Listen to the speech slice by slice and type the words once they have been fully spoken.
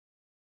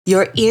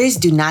Your ears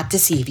do not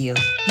deceive you.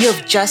 You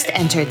have just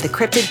entered the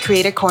Cryptid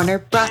Creator Corner,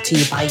 brought to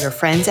you by your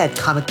friends at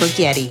Comic Book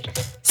Yeti.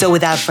 So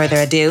without further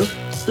ado,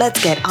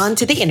 let's get on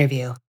to the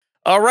interview.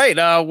 All right,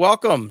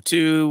 welcome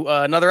to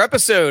another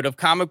episode of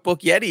Comic Book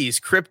Yeti's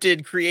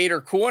Cryptid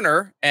Creator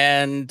Corner,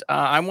 and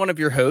I'm one of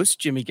your hosts,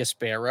 Jimmy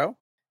Gasparo,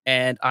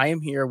 and I am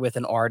here with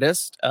an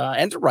artist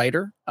and a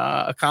writer,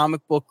 a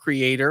comic book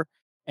creator,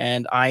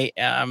 and I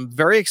am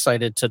very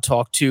excited to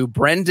talk to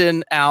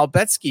Brendan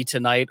Albetski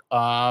tonight.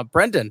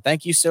 Brendan,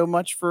 thank you so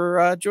much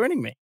for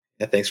joining me.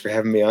 Yeah, thanks for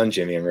having me on,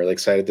 Jimmy. I'm really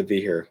excited to be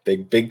here.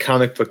 Big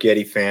Comic Book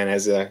Yeti fan,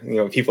 as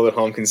people at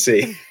home can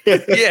see.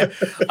 Yeah.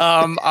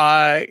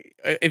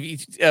 If you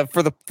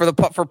for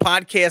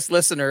podcast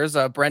listeners,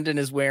 Brendan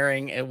is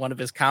wearing one of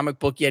his Comic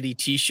Book Yeti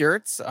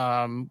T-shirts,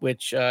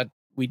 which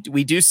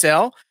we do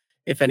sell.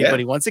 If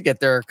anybody wants to get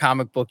their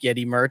Comic Book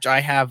Yeti merch, I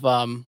have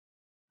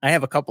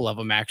a couple of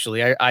them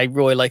actually. I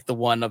really like the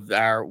one of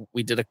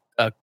we did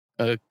a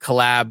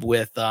collab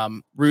with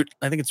Root.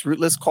 I think it's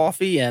Rootless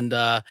Coffee, and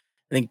I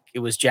think it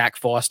was Jack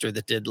Foster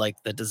that did like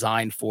the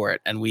design for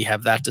it, and we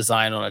have that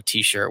design on a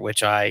T-shirt,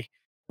 which I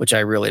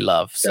really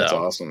love. So that's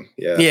awesome.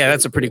 Yeah,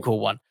 that's a pretty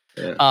cool one.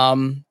 Yeah.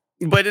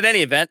 But in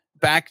any event,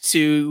 back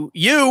to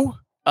you,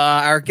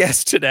 our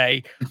guest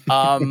today.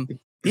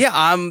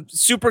 I'm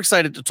super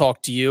excited to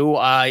talk to you.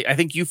 I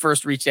think you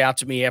first reached out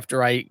to me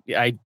after I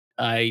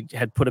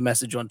had put a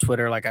message on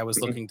Twitter, like I was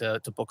looking to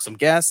book some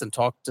guests and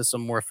talk to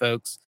some more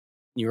folks.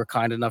 You were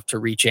kind enough to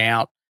reach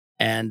out,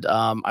 and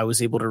I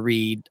was able to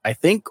read, I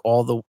think,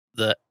 all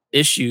the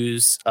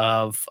issues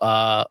of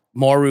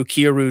Maru,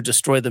 Kiru,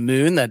 Destroy the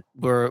Moon that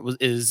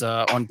is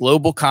on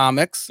Global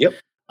Comics. Yep.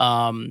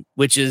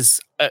 Which is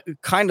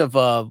kind of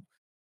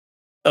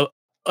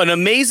an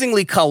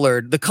amazingly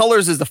colored. The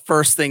colors is the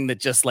first thing that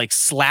just like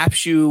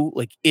slaps you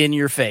like in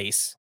your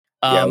face.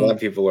 A lot of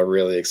people are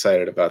really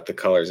excited about the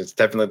colors. It's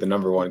definitely the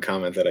number one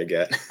comment that I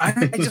get.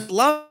 I just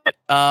love it.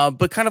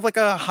 But kind of like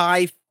a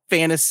high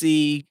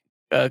fantasy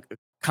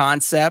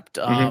concept.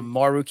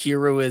 Maru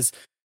Kiru is,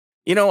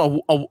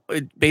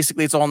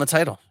 basically it's all in the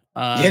title.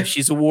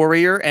 She's a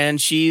warrior and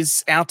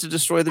she's out to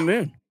destroy the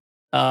moon.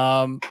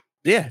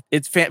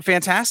 It's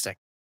fantastic.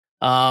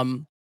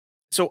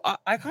 So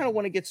I kind of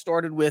want to get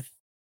started with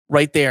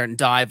right there and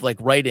dive like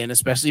right in,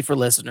 especially for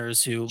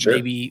listeners who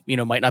maybe,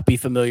 might not be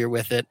familiar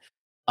with it.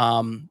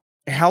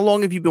 How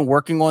long have you been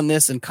working on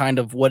this, and kind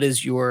of what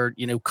is your,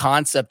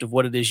 concept of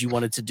what it is you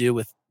wanted to do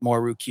with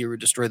Maru Kiru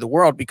Destroy the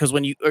World? Because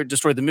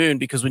Destroy the Moon,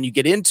 because when you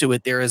get into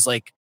it, there is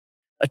like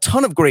a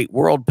ton of great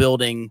world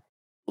building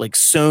like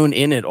sewn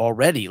in it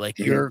already. Like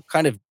you're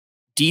kind of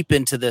deep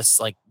into this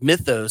like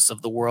mythos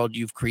of the world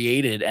you've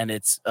created, and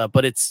it's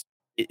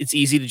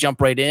easy to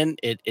jump right in.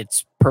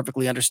 It's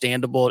perfectly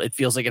understandable. It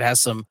feels like it has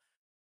some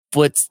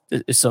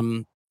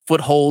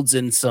footholds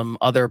in some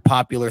other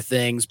popular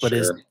things, but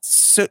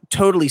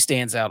totally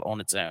stands out on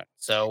its own.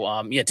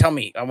 So tell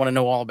me, I want to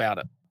know all about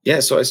it. Yeah,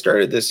 so I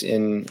started this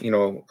in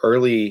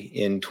early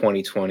in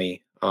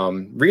 2020.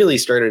 Really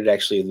started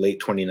actually late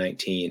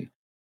 2019.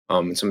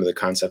 Some of the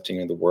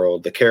concepting of the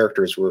world, the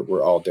characters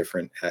were all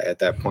different at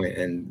that point,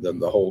 and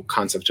the whole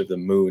concept of the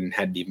moon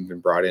hadn't even been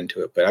brought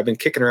into it. But I've been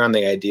kicking around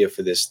the idea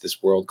for this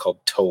world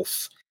called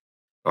Tolth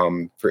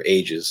for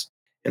ages,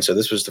 and so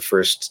this was the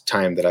first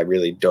time that I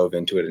really dove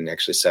into it and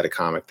actually set a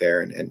comic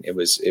there. And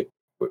it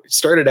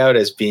started out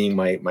as being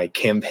my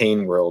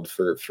campaign world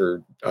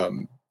for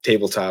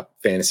tabletop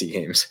fantasy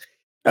games.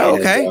 Oh,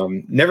 okay.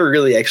 And, never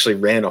really actually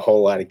ran a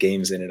whole lot of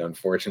games in it,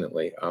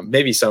 unfortunately.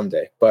 Maybe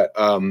someday, but.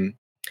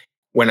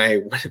 When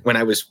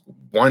I was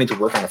wanting to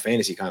work on a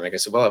fantasy comic, I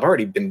said, well,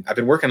 I've been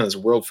working on this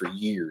world for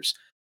years.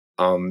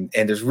 And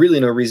there's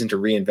really no reason to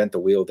reinvent the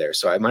wheel there.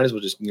 So I might as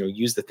well just,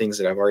 use the things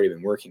that I've already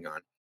been working on.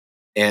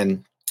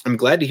 And I'm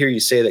glad to hear you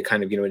say that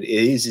kind of, it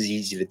is as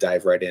easy to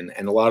dive right in.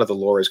 And a lot of the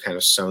lore is kind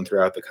of sewn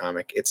throughout the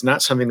comic. It's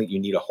not something that you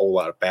need a whole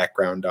lot of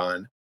background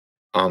on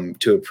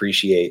to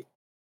appreciate.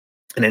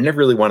 And I never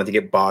really wanted to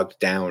get bogged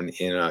down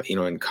in,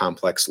 in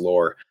complex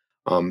lore.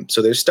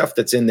 So there's stuff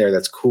that's in there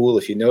that's cool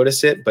if you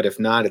notice it, but if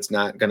not, it's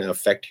not going to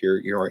affect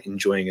your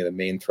enjoying of the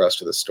main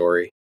thrust of the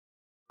story.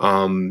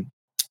 You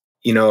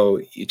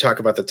talk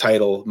about the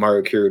title,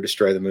 Maru Kiru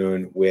Destroy the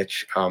Moon,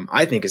 which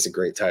I think is a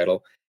great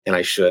title, and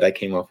I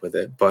came up with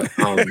it, but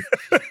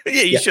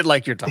you should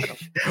like your title.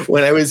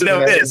 It's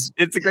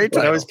a great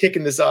title. When I was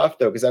kicking this off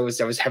though, because I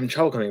was having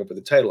trouble coming up with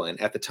the title,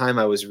 and at the time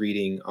I was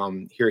reading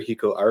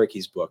Hirohiko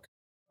Araki's book.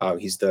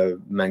 He's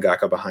the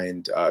mangaka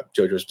behind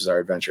JoJo's Bizarre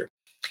Adventure.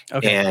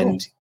 Okay,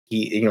 and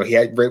cool.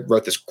 he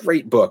wrote this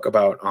great book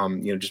about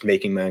just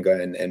making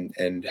manga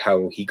and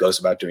how he goes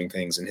about doing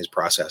things in his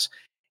process.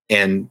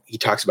 And he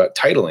talks about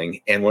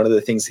titling, and one of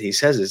the things that he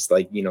says is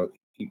like,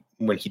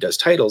 when he does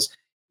titles,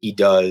 he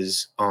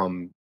does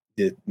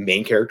the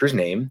main character's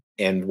name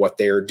and what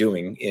they are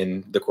doing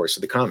in the course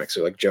of the comic.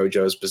 So like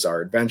JoJo's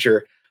Bizarre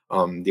Adventure,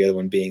 the other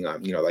one being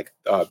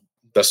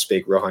Thus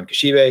Spake Rohan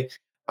Kashibe.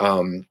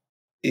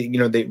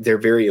 They're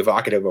very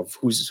evocative of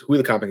who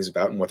the comic is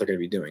about and what they're going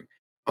to be doing.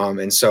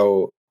 And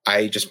so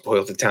I just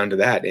boiled it down to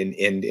that.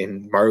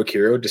 In Maru,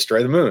 Kiru,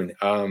 destroy the moon.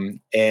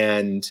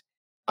 And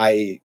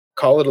I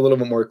call it a little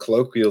bit more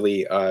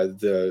colloquially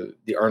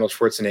the Arnold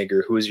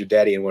Schwarzenegger "Who is your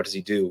daddy and what does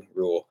he do?"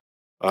 rule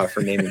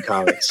for naming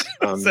comics.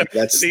 So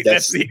that's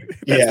the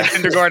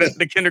kindergarten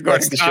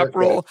the cop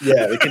rule.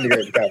 Yeah, the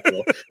kindergarten cop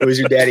rule. Who is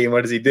your daddy and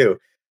what does he do?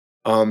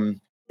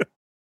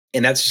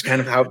 And that's just kind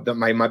of how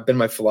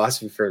my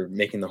philosophy for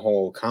making the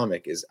whole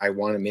comic is. I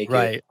want to make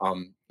it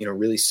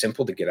really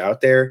simple to get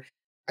out there.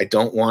 I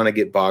don't want to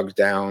get bogged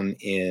down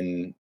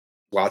in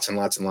lots and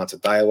lots and lots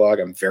of dialogue.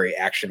 I'm very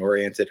action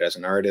oriented as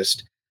an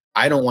artist.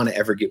 I don't want to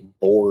ever get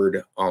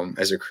bored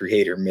as a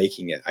creator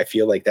making it. I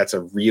feel like that's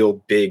a real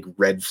big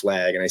red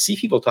flag. And I see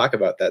people talk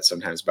about that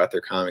sometimes about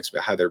their comics,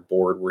 about how they're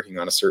bored working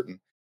on a certain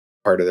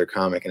part of their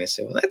comic. And I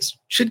say, well, that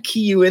should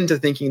key you into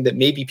thinking that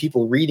maybe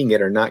people reading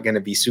it are not going to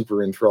be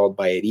super enthralled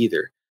by it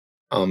either.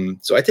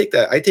 So I take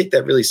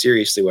that really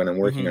seriously when I'm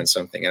working on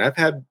something. And I've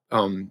had,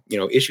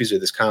 issues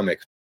with this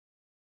comic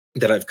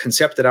that I've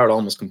concepted out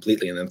almost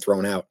completely and then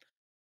thrown out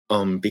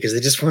because they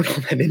just weren't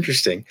all that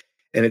interesting.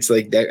 And it's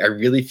like that. I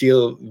really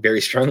feel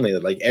very strongly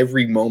that like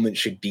every moment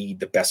should be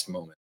the best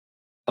moment.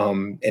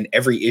 And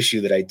every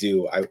issue that I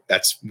do,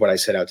 that's what I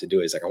set out to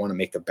do is like, I want to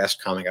make the best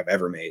comic I've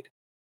ever made.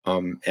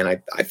 And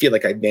I feel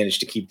like I managed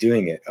to keep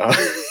doing it.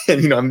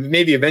 And,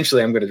 maybe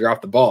eventually I'm going to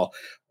drop the ball,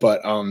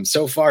 but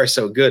so far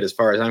so good as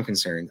far as I'm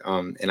concerned.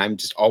 And I'm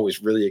just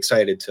always really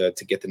excited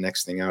to get the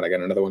next thing out. I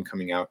got another one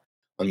coming out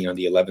on, the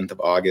 11th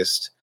of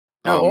August.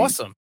 Oh,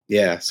 awesome.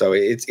 Yeah. So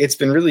it's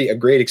been really a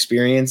great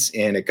experience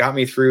and it got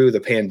me through the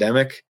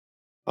pandemic.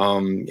 I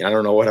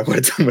don't know what I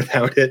would have done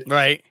without it.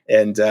 Right.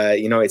 And,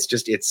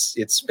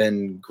 it's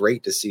been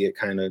great to see it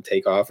kind of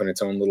take off in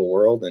its own little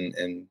world.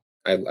 And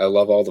I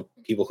love all the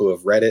people who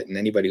have read it and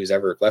anybody who's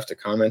ever left a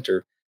comment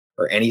or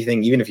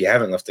anything, even if you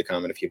haven't left a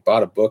comment, if you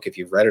bought a book, if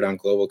you've read it on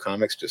Global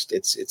Comics, just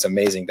it's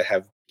amazing to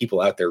have people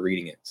out there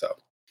reading it. So,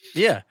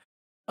 yeah.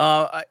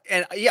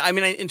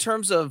 In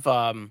terms of,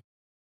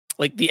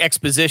 like the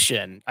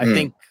exposition, I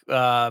think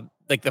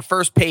like the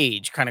first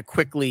page kind of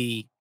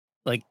quickly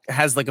like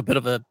has like a bit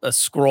of a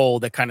scroll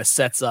that kind of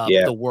sets up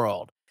the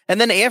world. And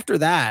then after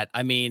that,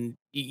 I mean,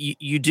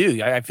 you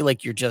do. I feel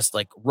like you're just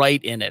like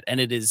right in it. And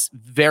it is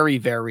very,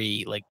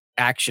 very like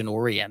action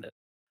oriented.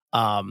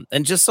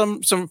 And just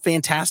some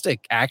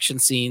fantastic action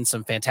scenes,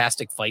 some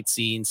fantastic fight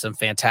scenes, some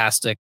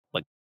fantastic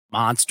like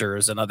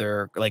monsters and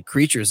other like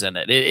creatures in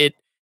it. It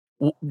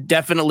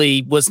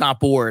definitely was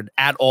not bored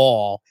at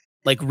all,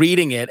 like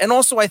reading it. And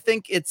also I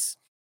think it's,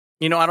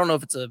 I don't know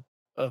if it's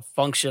a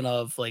function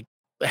of like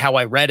how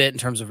I read it in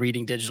terms of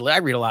reading digitally. I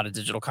read a lot of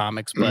digital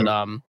comics, but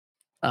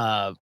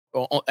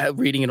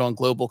reading it on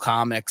Global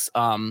Comics.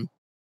 But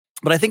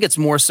I think it's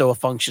more so a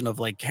function of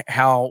like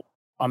how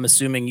I'm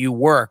assuming you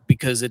work,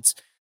 because it's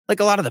like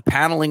a lot of the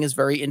paneling is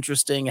very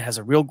interesting. It has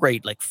a real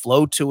great like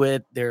flow to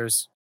it.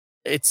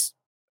 It's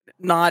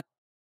not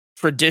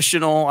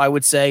traditional, I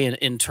would say,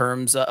 in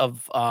terms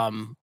of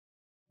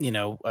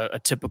a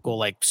typical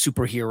like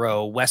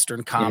superhero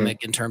Western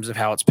comic in terms of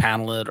how it's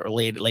paneled or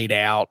laid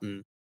out.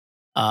 And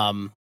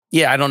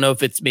I don't know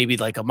if it's maybe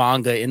like a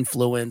manga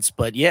influence,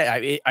 but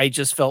I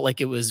just felt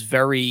like it was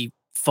very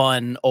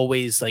fun,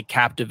 always like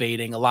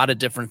captivating, a lot of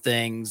different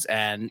things,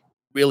 and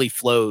really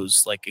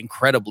flows like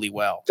incredibly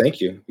well.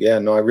 Thank you. Yeah,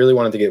 no, I really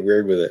wanted to get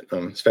weird with it,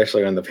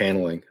 especially on the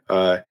paneling.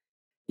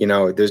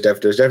 There's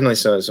definitely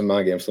some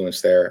manga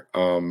influence there.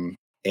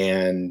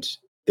 And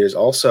there's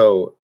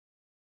also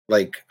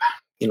like,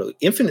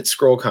 infinite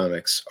scroll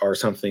comics are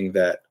something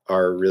that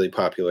are really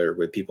popular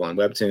with people on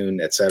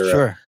Webtoon, etc.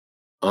 Sure.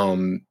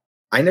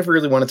 I never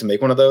really wanted to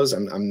make one of those.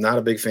 I'm not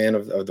a big fan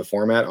of the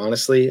format,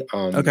 honestly.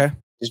 Okay.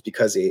 Just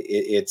because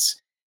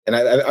it's, and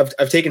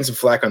I've taken some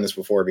flack on this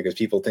before because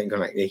people think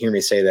when they hear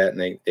me say that and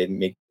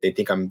they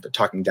think I'm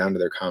talking down to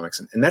their comics,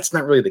 and that's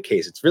not really the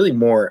case. It's really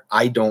more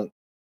I don't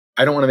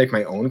want to make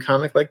my own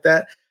comic like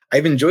that.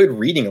 I've enjoyed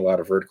reading a lot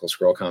of vertical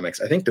scroll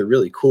comics. I think they're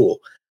really cool.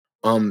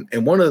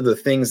 And one of the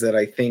things that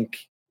I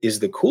think is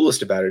the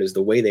coolest about it is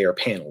the way they are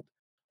paneled.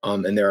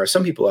 And there are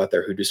some people out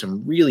there who do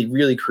some really,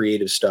 really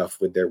creative stuff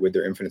with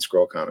their infinite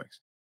scroll comics.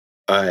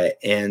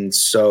 And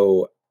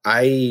so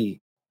I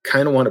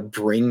kind of want to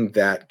bring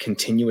that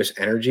continuous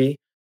energy,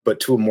 but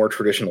to a more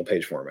traditional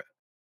page format.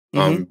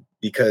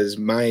 Because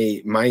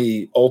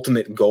my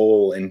ultimate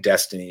goal and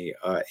destiny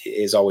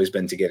has always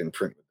been to get in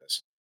print with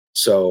this.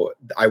 So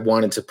I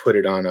wanted to put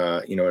it on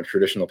a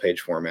traditional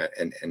page format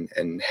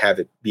and have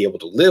it be able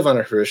to live on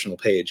a traditional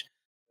page.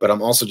 But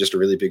I'm also just a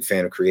really big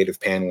fan of creative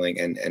paneling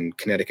and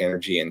kinetic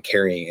energy and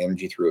carrying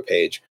energy through a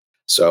page.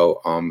 So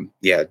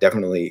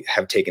definitely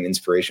have taken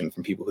inspiration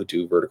from people who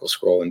do vertical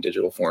scroll in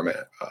digital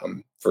format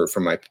for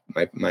my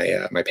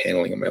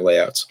paneling and my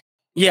layouts.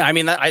 Yeah, I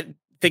mean, I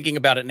thinking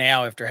about it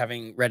now after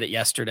having read it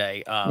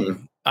yesterday.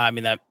 I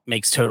mean, that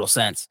makes total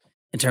sense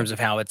in terms of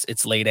how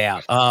it's laid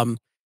out.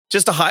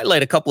 Just to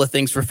highlight a couple of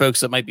things for folks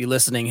that might be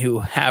listening who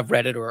have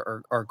read it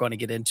or are going to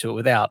get into it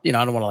without, I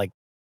don't want to like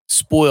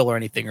spoil or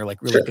anything or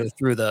like really go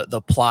through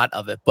the plot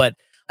of it. But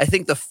I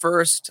think the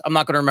first, I'm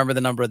not going to remember the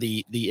number of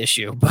the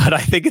issue, but I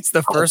think it's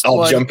the first I'll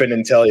one. jump in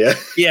and tell you.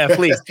 Yeah,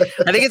 please.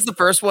 I think it's the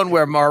first one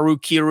where Maru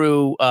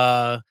Kiru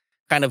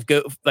kind of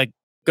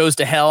goes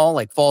to hell,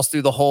 like falls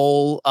through the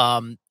hole.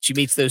 She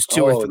meets those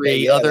two or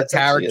three other that's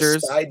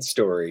characters. A side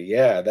story.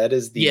 Yeah, that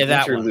is the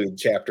interlude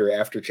chapter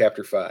after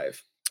chapter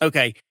 5.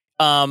 Okay.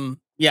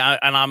 Yeah,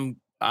 and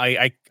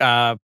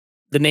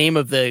the name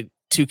of the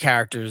 2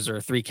 characters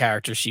or 3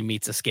 characters she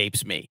meets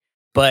escapes me.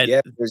 But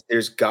yeah,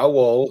 there's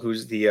Gawol,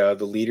 who's the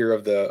leader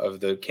of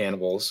the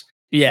cannibals.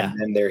 Yeah, and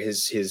then there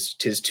his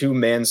 2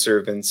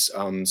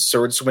 manservants,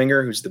 Sword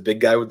Swinger, who's the big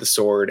guy with the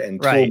sword,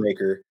 and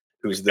Toolmaker,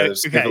 who's the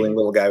sniveling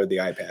little guy with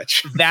the eye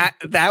patch.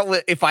 that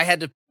was, if I had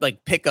to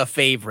like pick a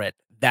favorite,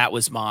 that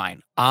was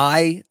mine.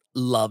 I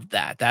loved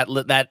that.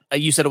 That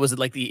you said it was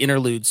like the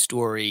interlude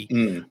story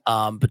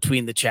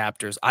between the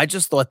chapters. I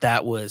just thought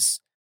that was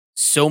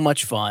so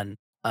much fun,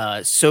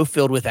 so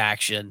filled with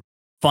action,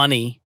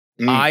 funny.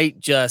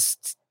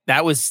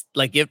 That was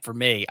like it for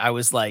me. I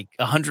was like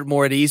 100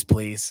 more of these,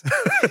 please.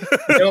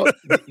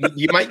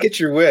 You might get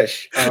your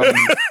wish.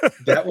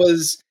 That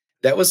was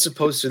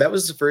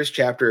the first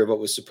chapter of what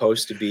was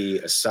supposed to be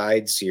a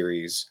side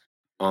series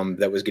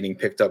that was getting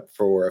picked up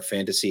for a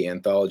fantasy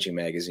anthology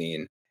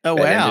magazine. Oh,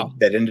 wow.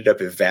 That ended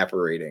up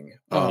evaporating.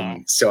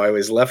 So I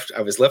was left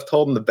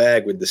holding the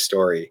bag with the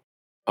story.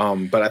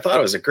 But I thought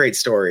it was a great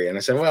story, and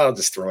I said, well, I'll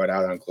just throw it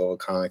out on Global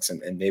Comics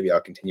and maybe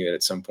I'll continue it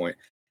at some point.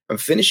 I'm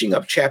finishing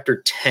up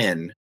chapter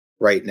 10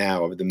 right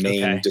now of the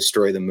main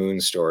Destroy the Moon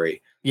story.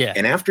 Yeah.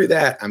 And after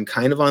that, I'm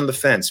kind of on the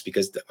fence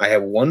because I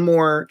have one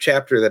more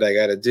chapter that I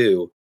got to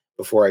do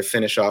before I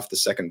finish off the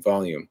second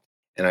volume.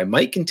 And I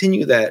might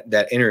continue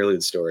that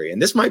interlude story. And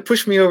this might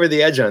push me over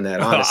the edge on that,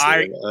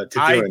 honestly,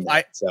 doing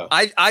that. So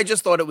I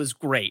just thought it was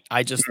great.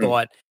 I just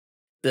thought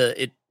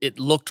it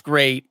looked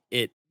great.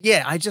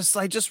 I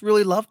just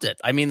really loved it.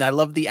 I mean, I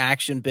love the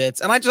action bits,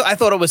 and I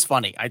thought it was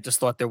funny. I just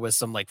thought there was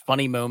some like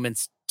funny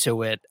moments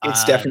to it.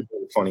 It's definitely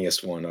the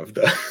funniest one of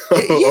the.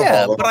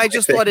 But I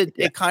just thought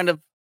it kind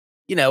of,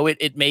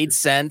 it made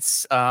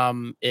sense. There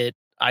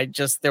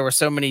were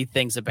so many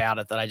things about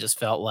it that I just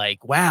felt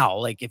like, wow,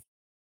 like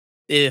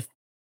if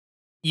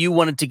you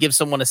wanted to give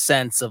someone a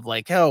sense of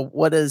like, oh,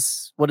 what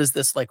is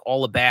this like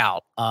all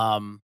about?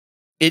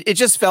 It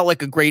just felt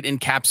like a great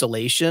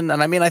encapsulation.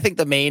 And I mean, I think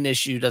the main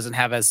issue doesn't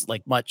have as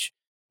like much,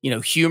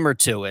 humor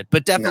to it,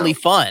 but definitely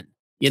fun.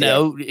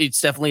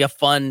 It's definitely a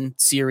fun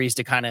series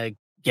to kind of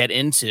get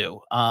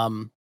into.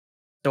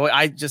 So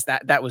I just,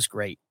 that was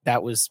great.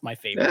 That was my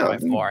favorite by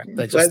far.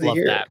 I just love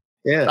that.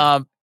 Yeah.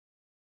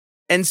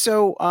 And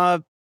so,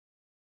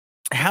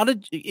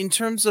 in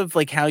terms of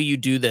like how you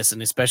do this,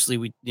 and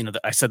especially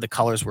I said the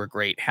colors were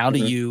great. How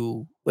did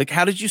you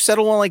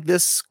settle on like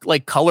this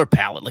like color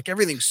palette? Like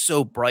everything's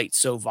so bright,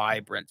 so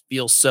vibrant,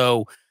 feels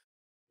so,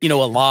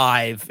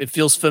 alive. It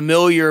feels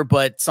familiar,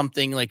 but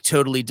something like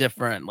totally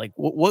different. Like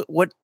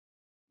what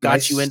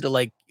got you into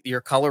like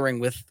your coloring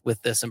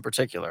with this in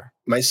particular?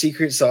 My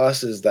secret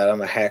sauce is that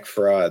I'm a hack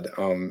fraud.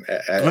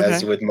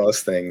 As with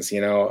most things,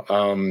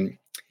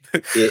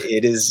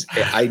 it is.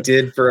 I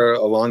did for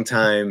a long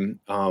time.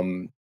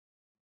 My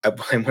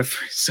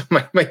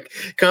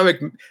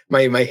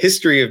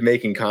history of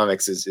making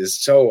comics is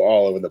so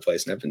all over the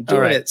place, and I've been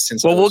doing it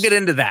since. Well, we'll get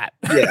into that.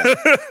 Yeah,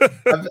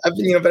 I've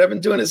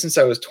been doing it since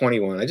I was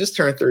 21. I just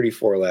turned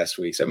 34 last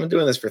week, so I've been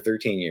doing this for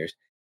 13 years,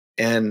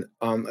 and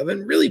I've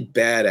been really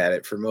bad at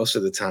it for most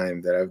of the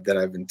time that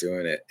I've been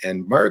doing it.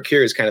 And Maru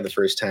Kiru is kind of the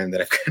first time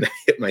that I've kind of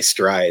hit my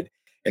stride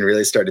and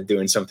really started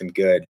doing something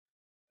good.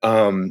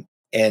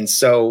 And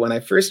so when I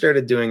first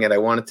started doing it, I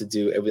wanted to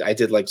do it. I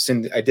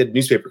did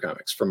newspaper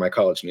comics for my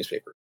college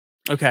newspaper.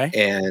 Okay.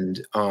 And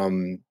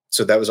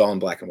so that was all in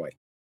black and white.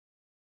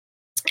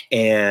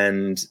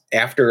 And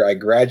after I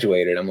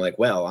graduated, I'm like,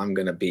 well, I'm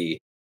going to be,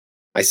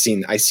 I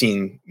seen,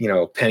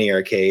 Penny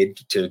Arcade,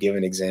 to give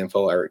an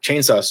example, or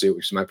Chainsaw Suit,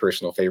 which is my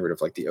personal favorite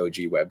of like the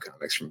OG web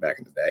comics from back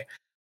in the day.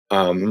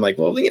 I'm like,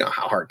 well,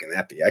 how hard can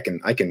that be? I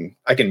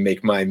can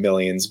make my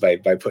millions by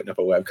putting up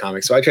a web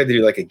comic. So I tried to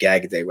do like a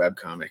gag a day web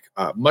comic,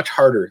 much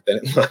harder than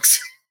it looks.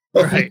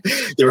 Right.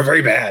 They were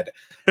very bad.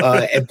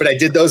 But I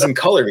did those in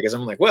color because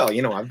I'm like, well,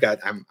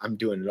 I'm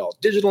doing it all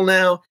digital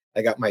now.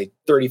 I got my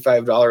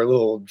 $35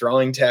 little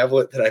drawing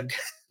tablet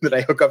that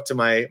I hook up to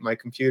my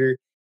computer,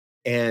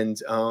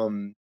 and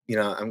I'm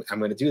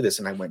going to do this.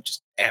 And I went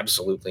just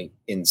absolutely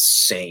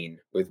insane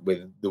with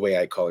the way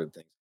I colored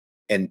things,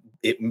 and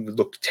it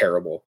looked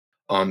terrible.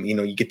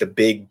 You get the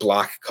big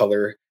block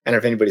color. I don't know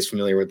if anybody's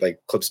familiar with like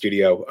Clip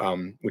Studio,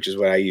 which is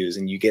what I use.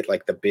 And you get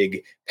like the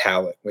big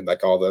palette with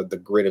like all the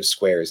grid of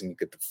squares, and you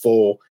get the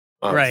full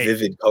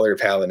vivid color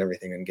palette and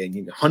everything, and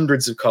getting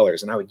hundreds of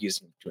colors. And I would use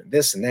them doing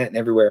this and that and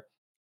everywhere.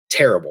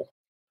 Terrible.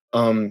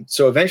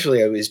 So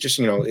eventually I was just,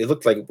 it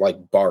looked like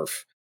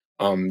barf.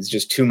 It's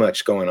just too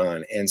much going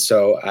on. And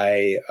so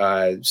I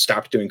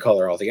stopped doing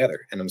color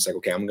altogether. And I was like,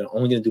 okay, I'm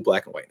only going to do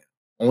black and white now.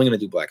 Only going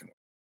to do black and white.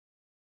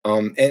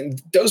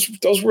 And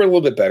those were a little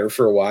bit better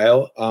for a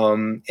while.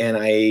 And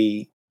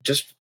I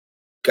just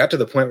got to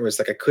the point where it's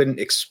like I couldn't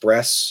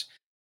express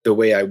the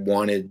way I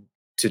wanted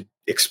to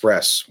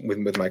express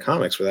with my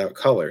comics without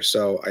color.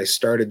 So I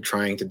started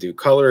trying to do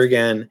color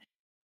again.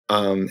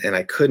 And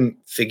I couldn't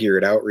figure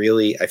it out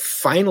really. I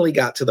finally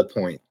got to the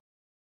point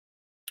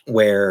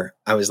where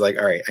I was like,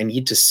 all right, I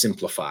need to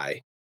simplify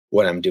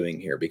what I'm doing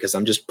here because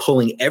I'm just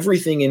pulling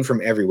everything in from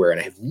everywhere and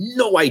I have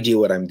no idea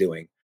what I'm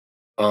doing.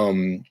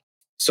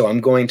 So I'm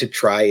going to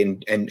try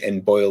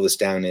and boil this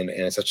down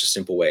in such a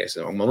simple way.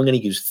 So I'm only going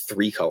to use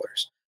 3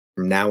 colors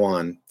from now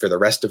on for the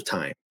rest of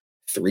time,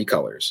 3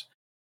 colors.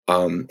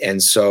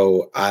 And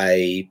so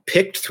I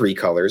picked 3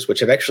 colors,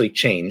 which have actually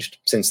changed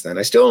since then.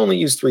 I still only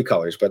use 3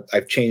 colors, but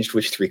I've changed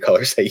which 3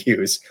 colors I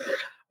use.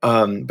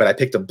 But I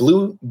picked a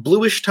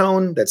bluish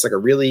tone that's like a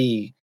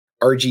really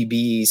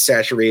RGB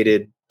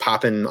saturated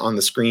popping on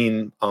the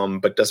screen,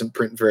 but doesn't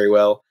print very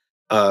well.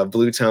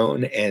 Blue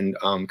tone and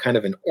kind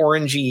of an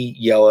orangey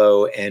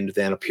yellow and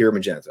then a pure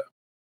magenta.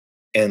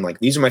 And like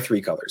these are my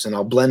 3 colors, and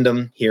I'll blend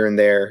them here and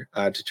there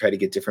to try to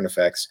get different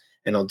effects.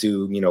 And I'll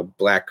do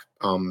black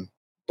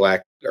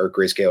or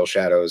grayscale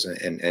shadows,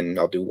 and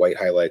I'll do white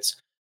highlights.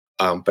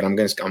 But I'm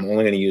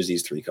only going to use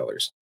these 3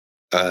 colors.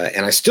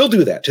 And I still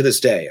do that to this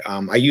day.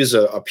 I use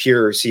a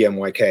pure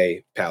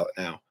CMYK palette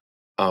now.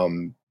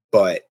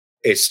 But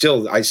I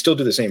still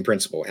do the same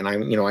principle. And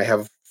I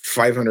have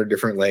 500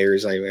 different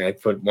layers. I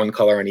put 1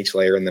 color on each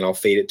layer and then I'll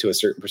fade it to a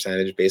certain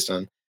percentage based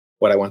on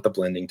what I want the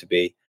blending to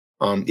be.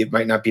 It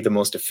might not be the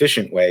most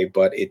efficient way,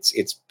 but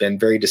it's been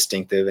very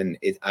distinctive, and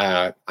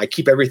I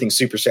keep everything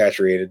super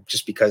saturated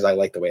just because I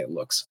like the way it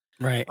looks.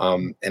 Right.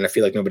 And I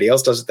feel like nobody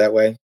else does it that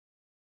way.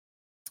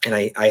 And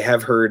I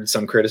have heard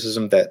some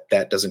criticism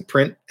that doesn't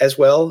print as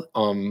well.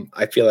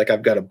 I feel like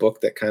I've got a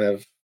book that kind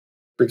of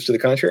proves to the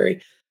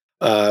contrary.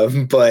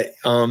 But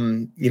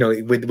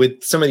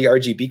with some of the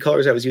RGB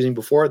colors I was using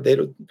before, they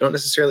don't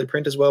necessarily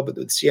print as well. But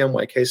with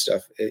CMYK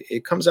stuff,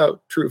 it comes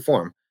out true to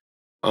form.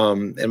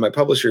 And my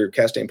publisher,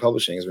 Castaigne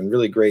Publishing, has been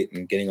really great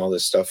in getting all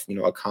this stuff,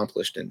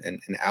 accomplished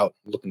and out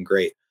looking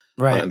great.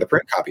 Right. And the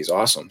print copy is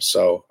awesome.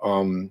 So,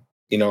 I'm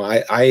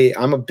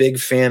a big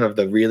fan of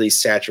the really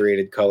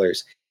saturated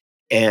colors.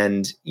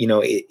 And,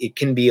 it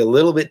can be a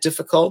little bit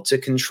difficult to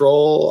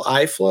control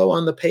eye flow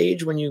on the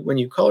page when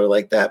you color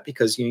like that,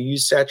 because you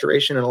use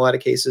saturation in a lot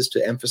of cases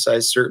to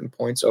emphasize certain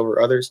points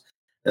over others.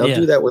 And I'll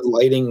do that with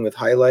lighting and with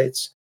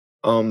highlights.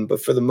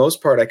 But for the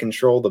most part, I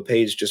control the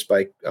page just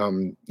by,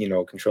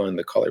 controlling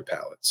the color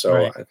palette.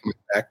 So my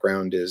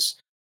background is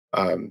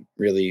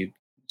really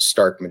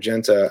stark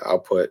magenta. I'll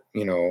put,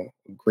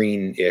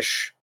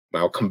 greenish.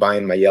 I'll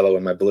combine my yellow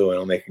and my blue, and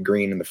I'll make a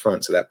green in the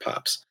front, so that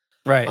pops.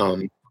 Right.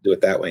 Do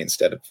it that way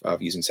instead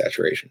of using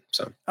saturation.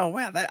 So. Oh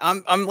wow,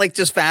 I'm like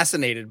just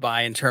fascinated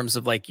by in terms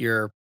of like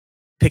you're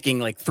picking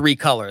like 3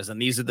 colors,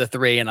 and these are the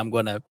 3, and I'm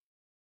going to,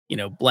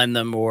 blend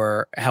them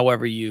or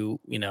however you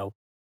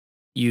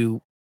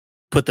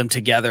put them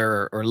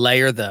together or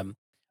layer them.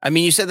 I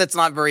mean, you said that's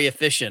not very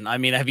efficient. I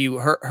mean, have you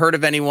heard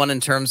of anyone in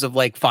terms of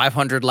like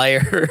 500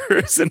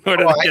 layers in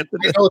order to get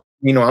the?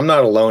 I'm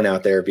not alone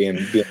out there being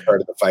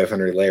part of the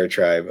 500 layer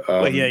tribe.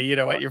 Well, yeah, you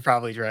know what? You're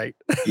probably right.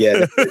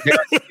 Yeah.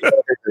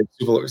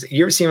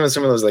 You ever seen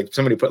some of those, like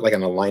somebody put like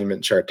an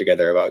alignment chart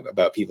together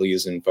about people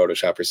using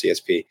Photoshop or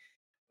CSP?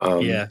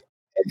 Yeah.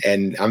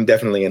 And I'm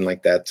definitely in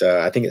like that.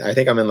 I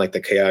think I'm in like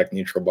the chaotic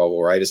neutral bubble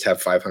where I just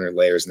have 500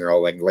 layers and they're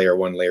all like layer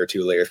 1, layer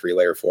 2, layer 3,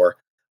 layer 4,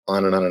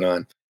 on and on and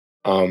on.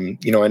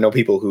 I know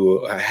people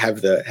who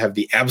have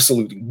the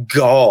absolute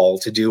gall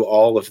to do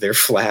all of their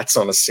flats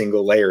on a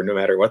single layer, no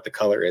matter what the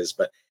color is,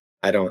 but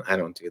I don't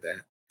do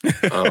that.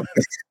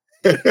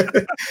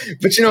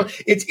 But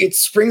it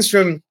springs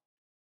from,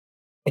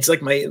 it's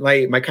like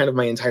my kind of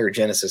my entire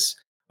genesis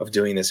of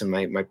doing this, and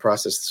my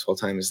process this whole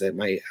time is that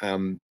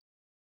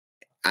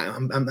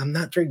I'm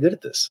not very good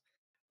at this.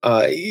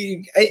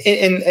 I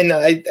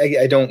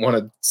don't want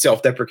to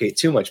self-deprecate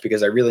too much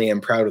because I really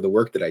am proud of the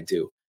work that I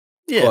do.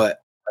 Yeah.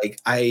 But like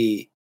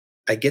I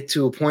get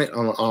to a point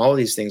on all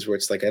these things where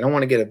it's like I don't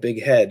want to get a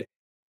big head,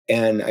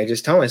 and I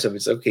just tell myself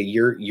it's okay.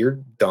 You're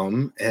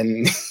dumb,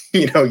 and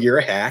you're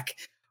a hack,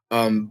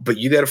 but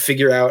you got to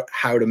figure out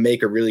how to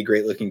make a really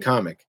great looking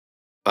comic.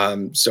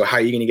 So how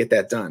are you going to get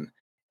that done?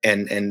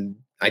 And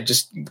I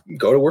just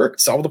go to work,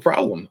 solve the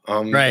problem.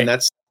 And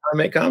that's how I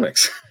make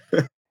comics.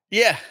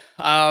 Yeah.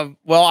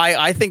 Well,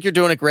 I think you're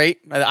doing it great.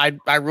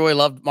 I really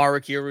loved Maru,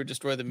 Kiru,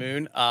 Destroy the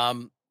Moon.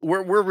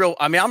 We're real.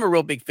 I mean, I'm a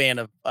real big fan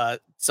of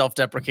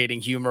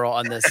self-deprecating humor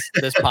on this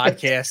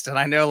podcast, and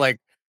I know, I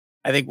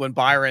think when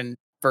Byron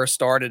first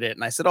started it,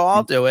 and I said, "Oh,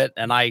 I'll do it,"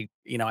 and I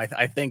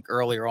think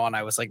earlier on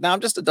I was like, "No, I'm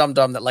just a dumb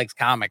that likes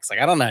comics. Like,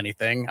 I don't know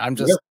anything. I'm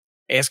just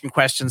asking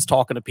questions,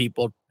 talking to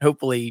people.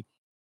 Hopefully,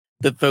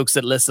 the folks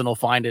that listen will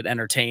find it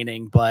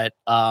entertaining." But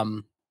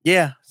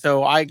yeah.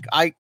 So I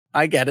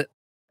get it.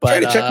 But, try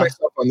to check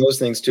myself on those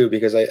things too,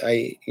 because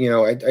I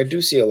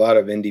do see a lot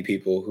of indie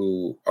people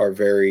who are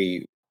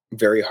very,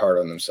 very hard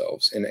on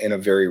themselves in a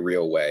very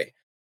real way.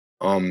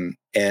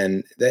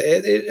 And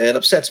it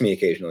upsets me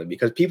occasionally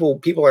because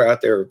people are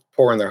out there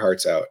pouring their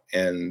hearts out,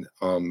 and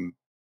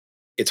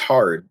it's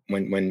hard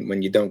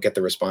when you don't get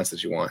the response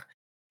that you want.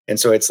 And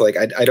so it's like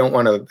I don't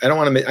want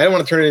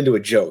to turn it into a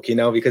joke,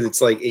 because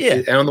it's like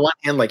and on the one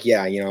hand, like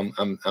I'm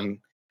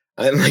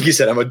like you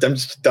said, I'm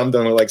just dumb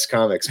who likes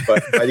comics,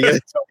 but by the other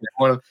side,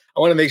 I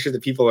want to make sure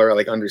that people are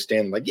like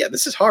understand, like,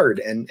 this is hard,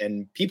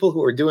 and people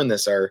who are doing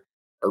this are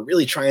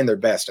really trying their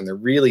best, and they're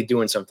really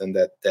doing something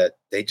that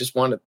they just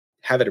want to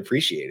have it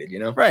appreciated,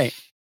 Right.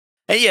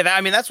 And yeah,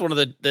 I mean, that's one of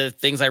the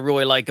things I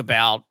really like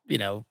about,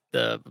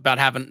 about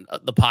having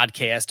the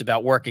podcast,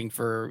 about working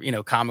for,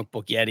 Comic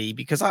Book Yeti,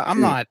 because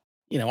I'm not,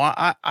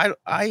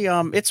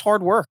 it's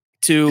hard work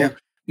to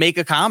make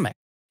a comic.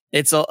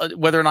 It's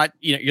whether or not,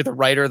 you're the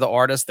writer, the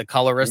artist, the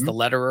colorist, the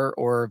letterer,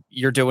 or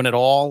you're doing it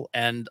all.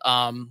 And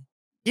I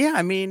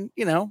mean,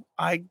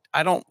 I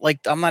don't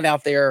I'm not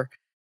out there.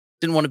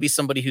 Didn't want to be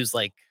somebody who's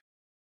like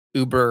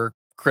uber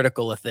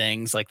critical of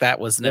things. Like that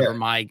was never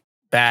my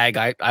bag.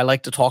 I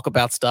like to talk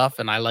about stuff,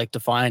 and I like to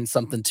find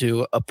something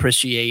to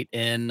appreciate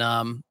in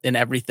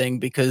everything,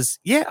 because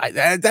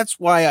that's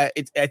why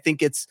I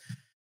think it's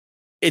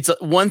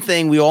one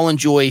thing. We all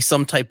enjoy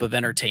some type of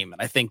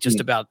entertainment. I think just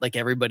about like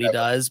everybody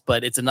does,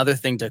 but it's another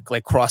thing to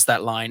like cross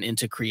that line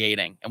into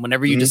creating. And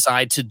whenever you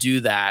decide to do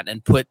that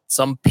and put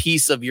some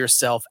piece of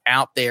yourself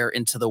out there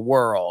into the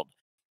world,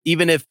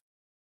 even if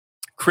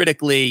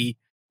critically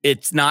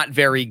it's not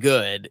very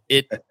good,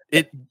 it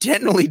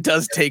generally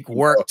does take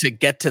work to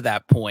get to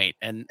that point.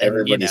 And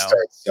everybody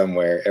starts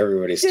somewhere.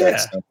 Everybody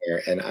starts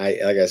somewhere. And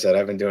like I said,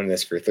 I've been doing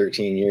this for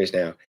 13 years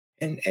now.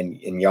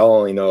 And y'all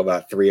only know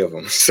about 3 of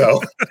them. So,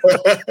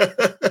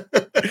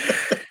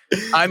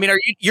 I mean,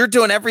 you're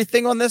doing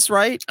everything on this,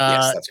 right?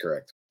 Yes, that's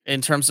correct. In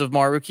terms of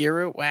Maru,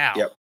 Kiru, wow.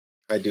 Yep,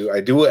 I do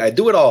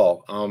it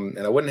all. And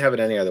I wouldn't have it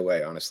any other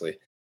way, honestly.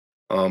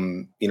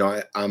 I'm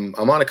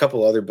on a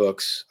couple other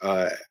books,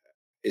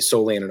 is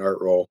solely in an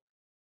art role,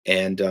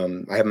 and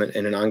I have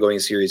in an ongoing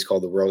series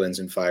called The World Ends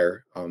in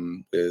Fire,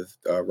 with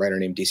a writer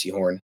named DC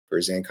Horn for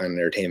Zancon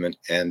Entertainment,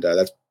 and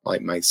that's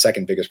like my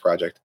second biggest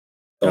project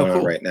going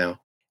on right now.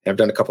 And I've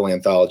done a couple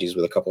anthologies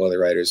with a couple other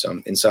writers.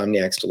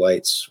 Insomniac's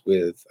Delights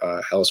with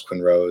Alice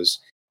Quinn Rose,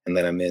 and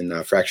then I'm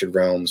in Fractured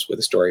Realms with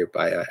a story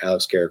by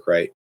Alex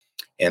Garrick-Wright,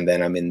 and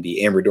then I'm in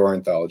the Amber Door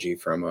anthology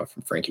from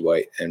Frankie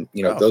White. And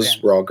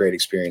those were all great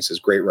experiences,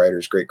 great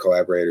writers, great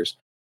collaborators.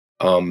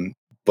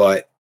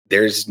 But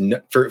there's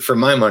for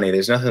my money,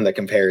 there's nothing that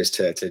compares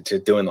to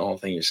doing the whole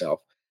thing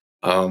yourself.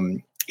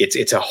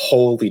 It's a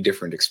wholly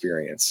different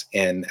experience.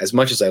 And as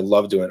much as I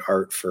love doing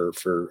art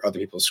for other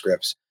people's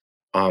scripts,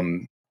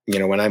 when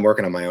I'm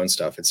working on my own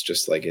stuff, it's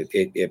just like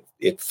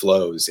it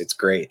flows. It's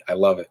great. I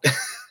love it.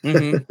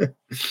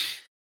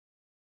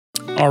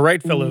 All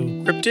right, fellow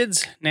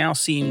cryptids, now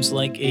seems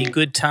like a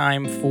good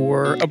time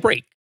for a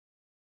break.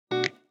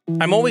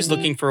 I'm always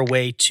looking for a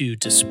way to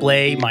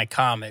display my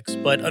comics,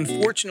 but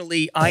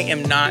unfortunately, I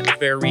am not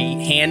very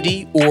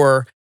handy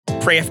or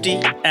crafty,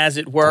 as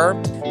it were.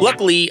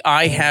 Luckily,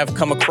 I have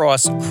come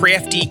across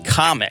Crafty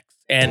Comics,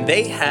 and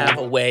they have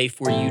a way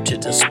for you to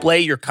display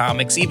your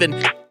comics,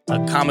 even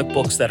comic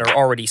books that are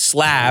already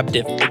slabbed,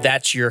 if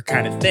that's your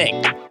kind of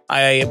thing.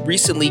 I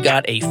recently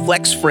got a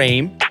flex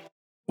frame,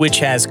 which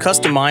has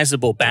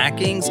customizable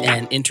backings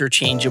and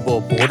interchangeable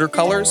border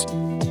colors.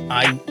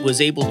 I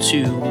was able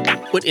to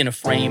put in a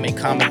frame a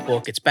comic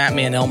book. It's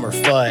Batman Elmer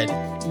Fudd,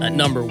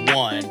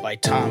 #1 by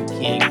Tom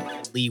King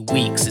and Lee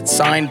Weeks. It's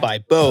signed by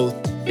both.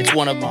 It's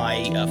one of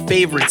my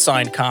favorite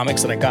signed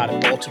comics that I got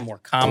at Baltimore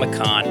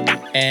Comic-Con,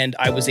 and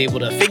I was able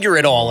to figure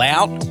it all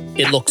out.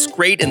 It looks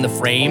great in the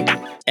frame,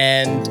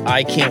 and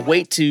I can't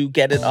wait to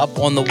get it up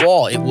on the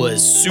wall. It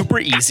was super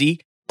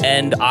easy.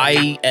 And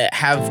I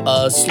have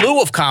a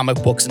slew of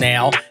comic books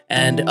now,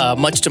 and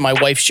much to my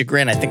wife's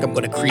chagrin, I think I'm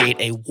going to create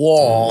a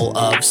wall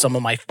of some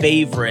of my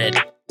favorite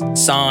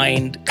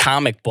signed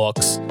comic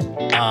books.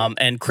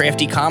 And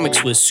Crafty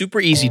Comics was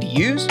super easy to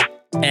use,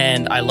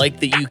 and I like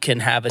that you can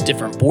have a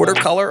different border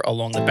color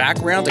along the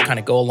background to kind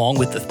of go along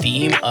with the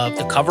theme of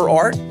the cover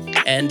art.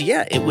 And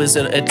yeah,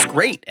 it's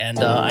great, and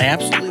I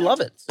absolutely love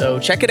it. So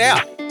check it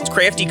out. It's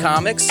Crafty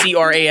Comics,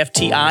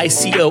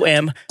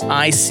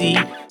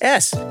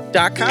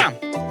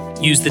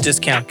 CraftyComics.com. Use the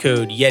discount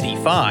code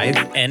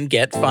YETI5 and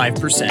get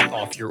 5%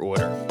 off your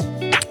order.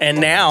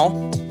 And now,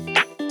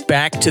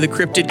 back to the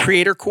Cryptid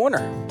Creator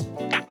Corner.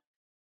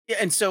 Yeah,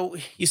 and so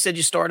you said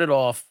you started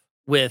off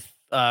with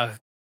black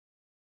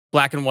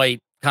and white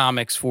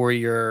comics for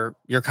your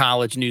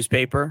college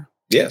newspaper.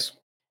 Yes.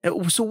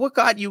 So what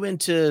got you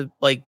into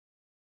like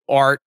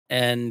art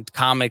and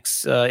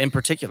comics in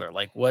particular?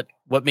 Like what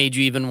made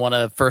you even want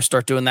to first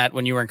start doing that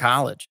when you were in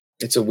college?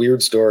 It's a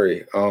weird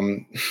story.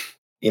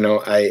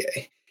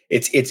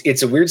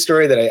 It's a weird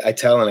story that I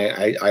tell, and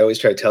I always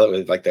try to tell it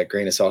with like that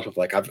grain of salt of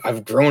like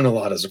I've grown a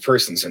lot as a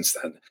person since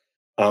then.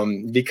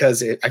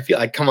 Because I feel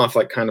I come off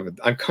like kind of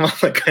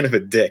a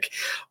dick.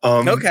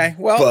 Okay,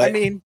 well, I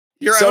mean,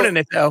 you're owning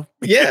it though.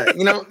 Yeah,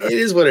 it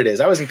is what it is.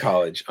 I was in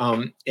college.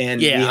 And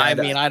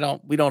yeah,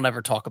 we don't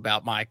ever talk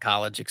about my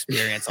college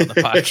experience on the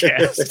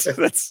podcast.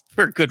 That's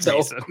for good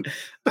reason.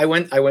 I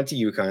went to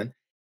UConn,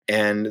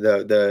 and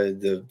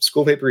the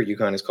school paper at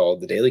UConn is called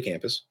the Daily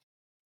Campus.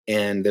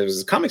 and there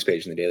was a comics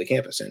page in the Daily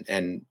Campus,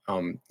 and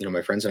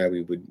my friends and I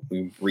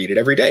we read it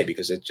every day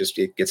because it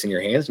gets in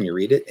your hands and you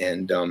read it.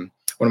 And one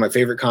of my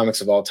favorite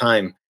comics of all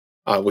time,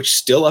 which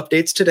still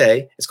updates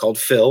today, is called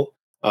Phil.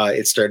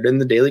 It started in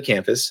the Daily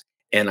Campus,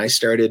 and I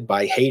started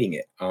by hating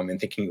it and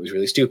thinking it was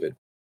really stupid,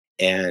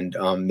 and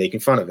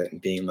making fun of it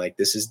and being like,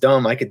 "This is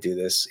dumb. I could do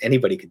this.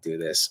 Anybody could do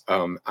this."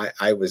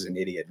 I was an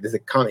idiot.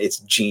 It's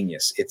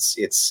genius.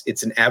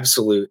 It's an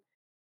absolute.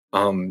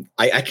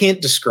 I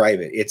can't describe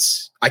it.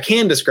 I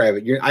can describe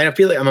it. I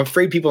feel like I'm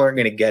afraid people aren't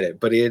going to get it,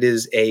 but it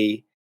is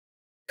a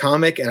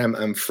comic, and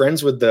I'm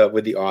friends with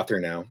the author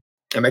now.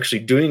 I'm actually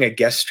doing a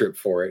guest strip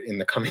for it in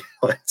the coming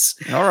months.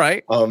 All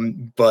right.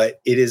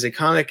 But it is a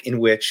comic in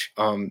which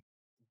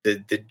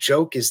the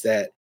joke is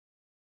that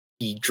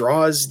he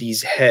draws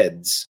these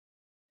heads,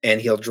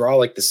 and he'll draw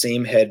like the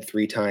same head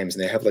 3 times,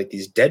 and they have like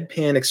these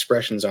deadpan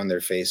expressions on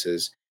their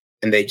faces,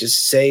 and they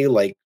just say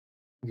like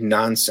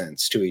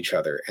nonsense to each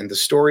other, and the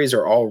stories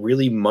are all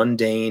really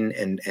mundane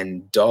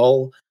and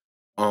dull,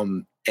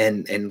 and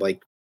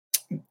like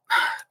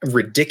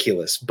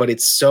ridiculous, but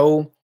it's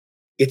so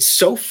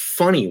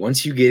funny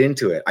once you get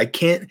into it. I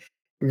can't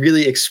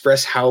really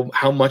express how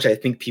much I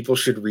think people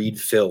should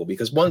read Phil,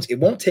 because once it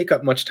won't take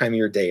up much time of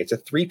your day. It's a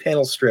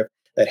 3-panel strip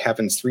that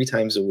happens 3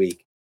 times a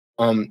week,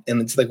 and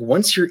it's like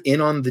once you're in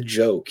on the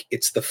joke,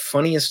 it's the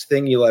funniest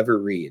thing you'll ever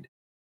read.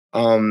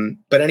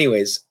 But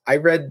anyways, I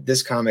read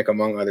this comic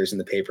among others in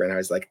the paper, and I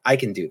was like, I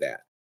can do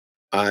that.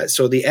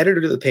 So the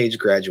editor of the page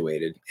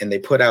graduated, and they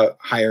put out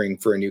hiring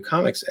for a new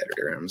comics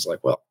editor. And I was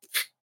like, well,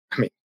 I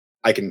mean,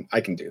 I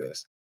can do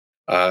this.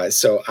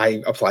 So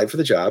I applied for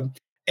the job,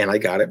 and I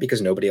got it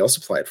because nobody else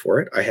applied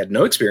for it. I had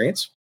no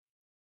experience.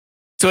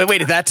 So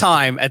wait, at that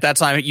time,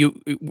 you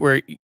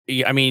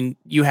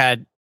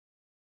had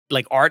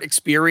like art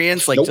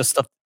experience, like Nope. just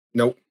stuff.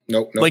 Nope.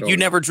 Like you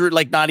never drew,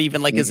 like not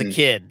even like as a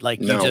kid, like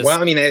no. You just.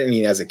 Well, I mean,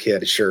 as a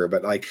kid, sure,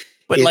 but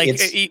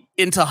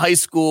into high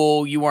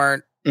school, you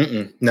weren't.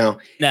 No.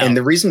 And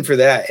the reason for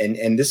that,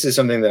 and this is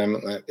something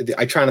that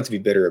I try not to be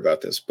bitter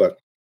about this, but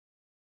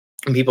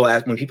when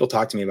people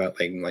talk to me about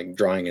like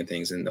drawing and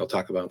things, and they'll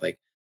talk about like,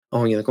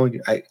 oh,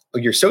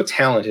 you're so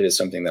talented is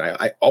something that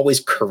I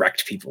always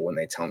correct people when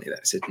they tell me that.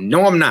 I said,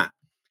 no, I'm not.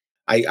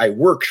 I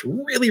worked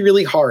really,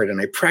 really hard,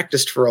 and I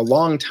practiced for a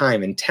long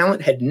time, and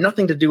talent had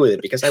nothing to do with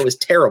it because I was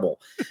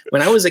terrible.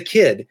 When I was a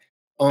kid,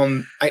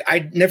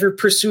 I never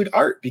pursued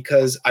art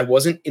because I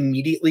wasn't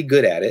immediately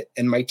good at it,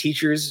 and my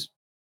teachers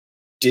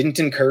didn't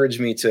encourage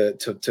me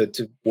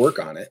to work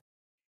on it.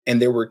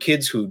 And there were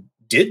kids who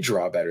did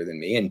draw better than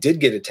me and did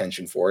get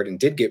attention for it and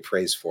did get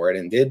praise for it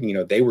and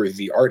they were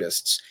the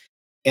artists.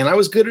 And I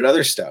was good at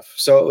other stuff.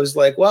 So it was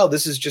like, well,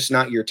 this is just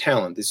not your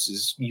talent.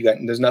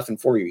 There's nothing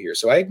for you here.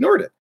 So I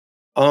ignored it.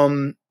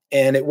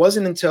 And it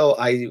wasn't until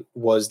I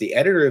was the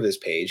editor of this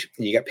page,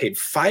 and you got paid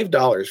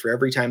 $5 for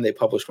every time they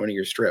published one of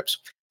your strips.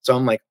 So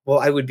I'm like, well,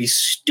 I would be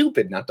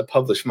stupid not to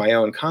publish my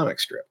own comic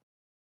strip.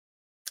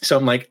 So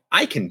I'm like,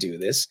 I can do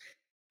this.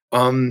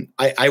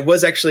 I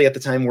was actually at the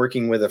time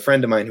working with a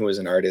friend of mine who was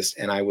an artist,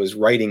 and I was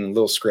writing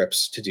little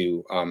scripts to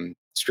do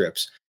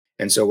strips.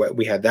 And so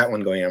we had that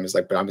one going. I was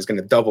like, but I was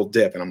going to double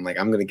dip, and I'm like,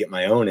 I'm going to get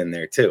my own in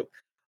there too.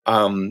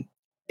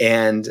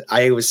 And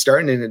I was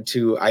starting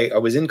to, I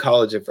was in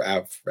college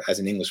as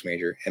an English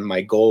major, and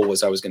my goal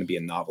was I was going to be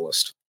a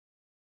novelist.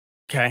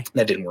 Okay.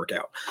 That didn't work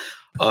out.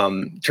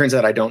 Turns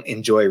out I don't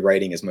enjoy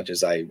writing as much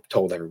as I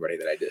told everybody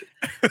that I did.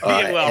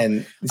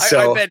 And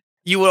so I bet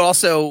you would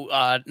also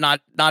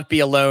not be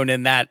alone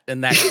in that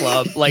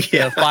club, like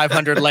the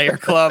 500 layer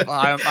club.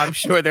 I'm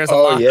sure there's a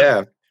lot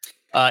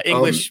of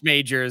English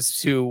majors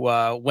who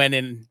went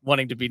in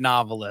wanting to be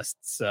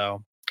novelists.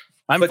 So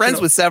I'm friends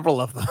with several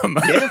of them.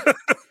 Yeah.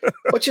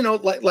 But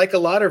like a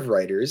lot of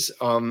writers,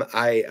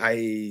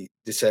 I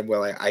said,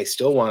 well, I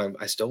still want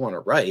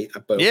to write,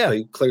 but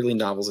clearly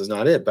novels is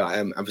not it. But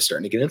I was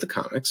starting to get into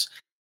comics,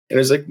 and it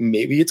was like,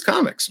 maybe it's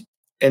comics.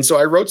 And so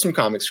I wrote some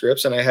comic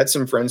scripts, and I had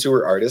some friends who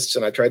were artists,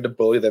 and I tried to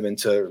bully them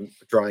into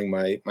drawing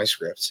my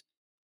scripts.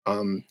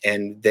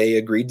 And they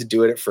agreed to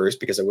do it at first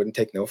because I wouldn't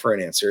take no for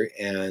an answer.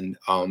 And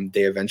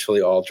they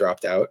eventually all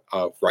dropped out,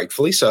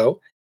 rightfully so.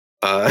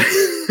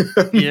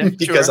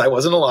 Because I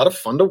wasn't a lot of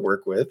fun to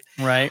work with.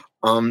 Right.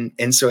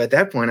 And so at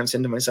that point I'm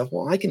saying to myself,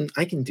 well, I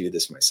can do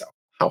this myself.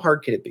 How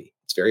hard could it be?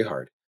 It's very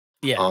hard.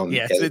 Yeah.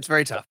 It's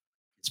very tough.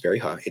 It's very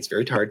hard. It's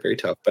very hard, very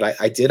tough. But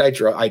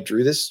I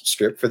drew this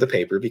strip for the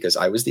paper because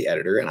I was the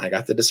editor and I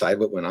got to decide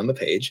what went on the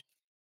page,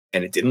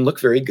 and it didn't look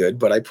very good,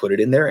 but I put it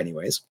in there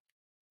anyways.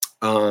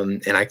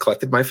 And I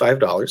collected my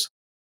 $5.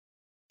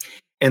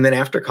 And then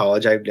after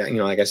college,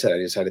 like I said, I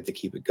decided to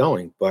keep it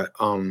going, but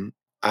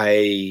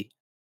I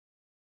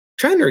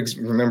trying to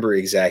remember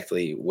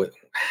exactly what,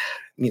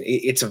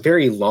 it's a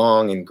very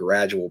long and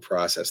gradual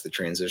process, the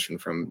transition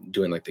from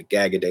doing like the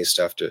gag-a-day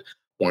stuff to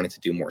wanting to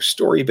do more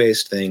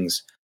story-based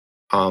things,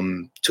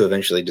 to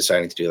eventually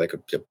deciding to do like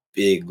a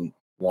big,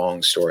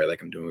 long story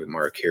like I'm doing with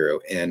Maru Kiru.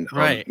 And,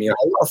 right. A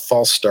lot of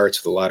false starts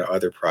with a lot of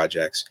other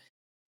projects.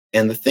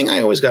 And the thing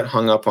I always got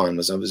hung up on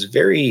was I was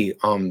very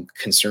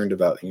concerned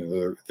about,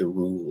 the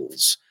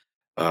rules.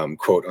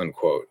 quote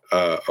unquote,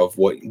 of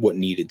what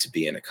needed to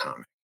be in a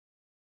comic.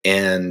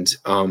 And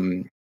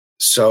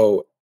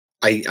so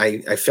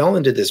I fell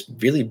into this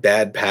really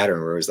bad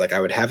pattern where it was like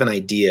I would have an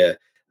idea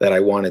that I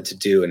wanted to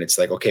do, and it's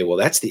like, okay, well,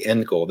 that's the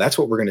end goal. That's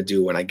what we're going to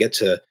do when I get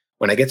to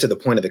the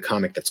point of the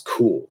comic that's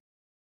cool.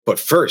 But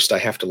first, I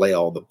have to lay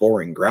all the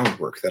boring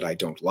groundwork that I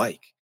don't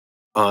like.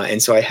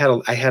 And so I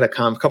had a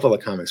couple of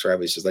comics where I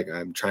was just like,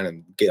 I'm trying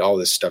to get all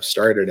this stuff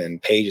started,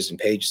 and pages and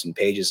pages and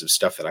pages of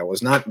stuff that I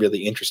was not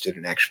really interested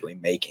in actually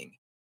making.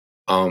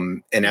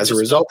 And as a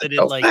result, that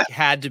it like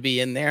had to be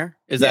in there.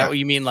 Is that what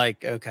you mean?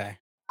 Like, okay.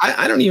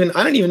 I don't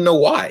even know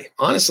why,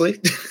 honestly.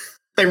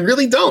 I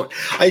really don't.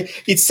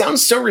 It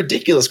sounds so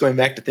ridiculous going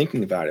back to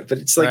thinking about it, but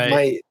it's like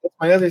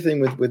my other thing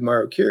with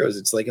Maru Kiru is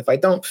it's like, if I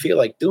don't feel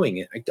like doing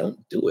it, I don't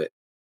do it.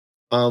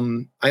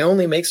 I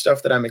only make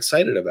stuff that I'm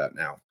excited about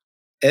now,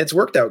 and it's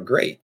worked out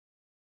great.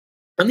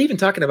 I'm even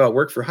talking about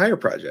work for hire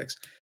projects.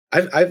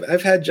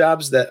 I've had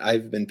jobs that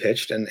I've been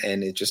pitched and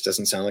it just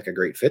doesn't sound like a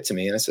great fit to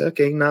me. And I said,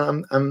 okay,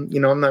 no, I'm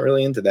not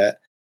really into that.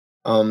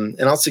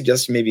 And I'll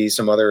suggest maybe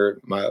some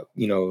other,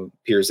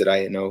 peers that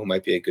I know who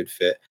might be a good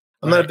fit.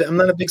 I'm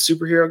not a big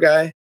superhero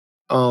guy.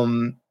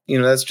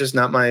 That's just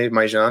not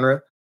my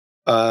genre.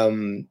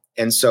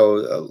 And so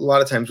a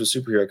lot of times with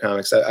superhero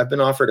comics, I've been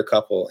offered a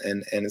couple,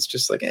 and it's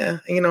just like,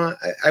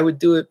 I would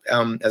do it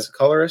as a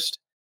colorist,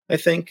 I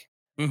think.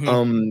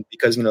 Mm-hmm.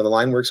 Because the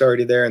line work's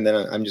already there, and then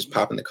I'm just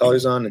popping the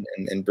colors on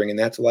and bringing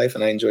that to life,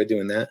 and I enjoy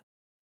doing that.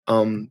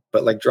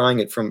 But like drawing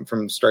it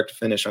from start to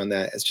finish on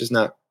that, it's just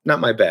not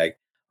my bag.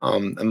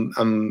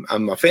 I'm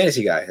a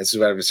fantasy guy. This is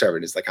what I've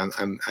discovered. It's like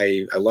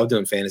I love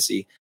doing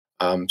fantasy,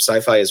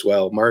 sci-fi as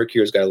well. Maru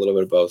Kiru's got a little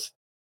bit of both.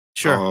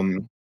 Sure.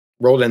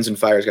 Rolled Ends and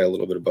Fire's got a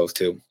little bit of both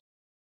too.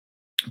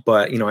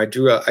 But I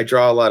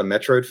draw a lot of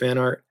Metroid fan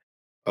art.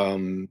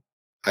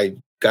 I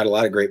got a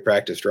lot of great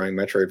practice drawing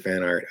Metroid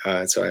fan art.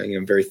 So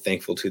I'm very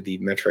thankful to the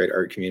Metroid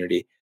art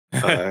community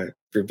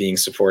for being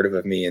supportive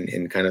of me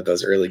in kind of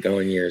those early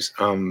going years.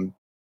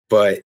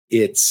 But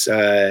it's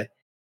I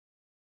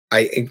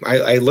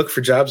look for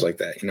jobs like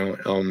that,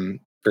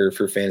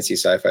 for fantasy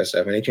sci-fi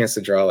stuff. Any chance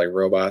to draw like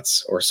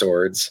robots or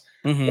swords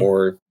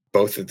or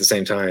both at the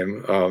same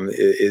time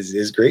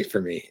is great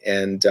for me.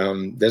 And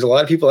there's a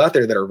lot of people out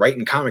there that are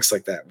writing comics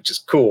like that, which is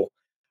cool.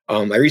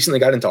 I recently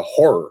got into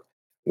horror,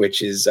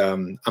 which is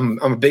I'm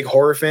a big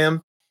horror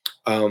fan.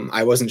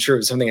 I wasn't sure it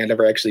was something I'd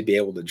ever actually be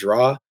able to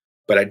draw,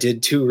 but I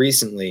did two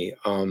recently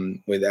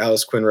with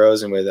Alice Quinn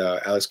Rose and with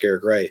Alex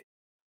Garrick Wright.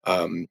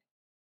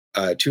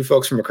 Two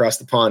folks from across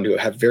the pond who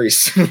have very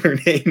similar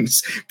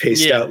names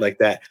paced out like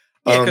that.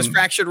 Yeah, because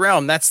Fractured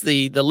Realm, that's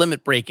the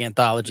Limit Break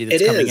anthology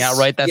that's coming out,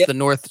 right? That's the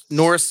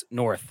Norse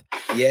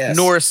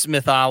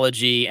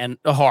mythology and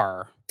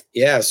horror.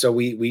 Yeah, so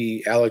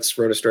Alex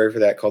wrote a story for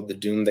that called The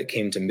Doom That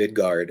Came to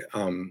Midgard,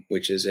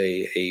 which is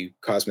a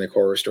cosmic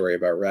horror story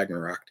about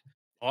Ragnarok.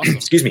 Awesome.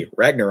 Excuse me,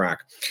 Ragnarok.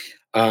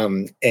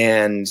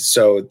 And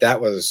so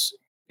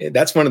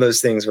that's one of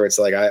those things where it's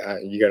like,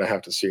 you're going to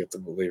have to see it to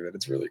believe it.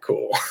 It's really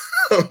cool.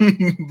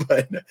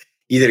 But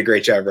you did a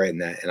great job writing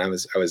that. And I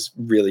was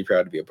really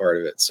proud to be a part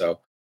of it. So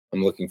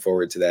I'm looking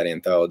forward to that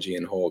anthology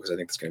in whole, because I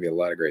think there's going to be a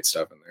lot of great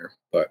stuff in there.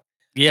 But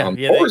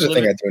horror's the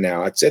thing I do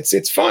now.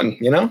 It's fun,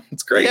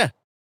 it's great. Yeah.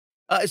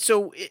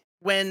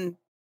 When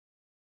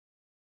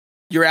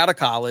you're out of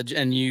college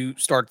and you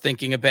start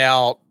thinking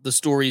about the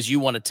stories you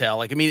want to tell,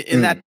 like, I mean,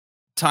 in that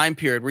time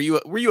period, were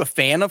you a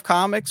fan of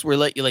comics?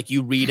 Were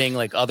you reading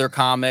like other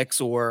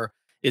comics, or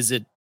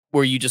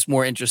were you just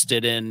more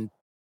interested in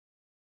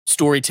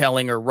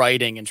storytelling or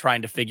writing and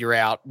trying to figure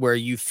out where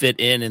you fit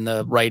in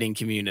the writing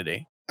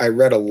community? I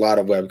read a lot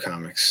of web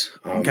comics.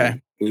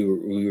 Okay.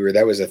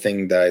 That was a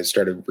thing that I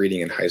started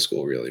reading in high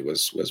school, really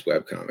was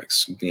web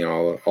comics.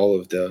 All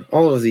of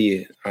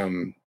the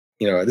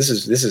this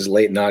is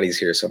late noughties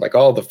here. So like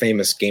all the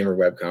famous gamer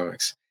web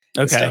comics.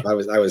 Okay. I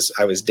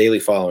was daily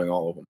following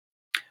all of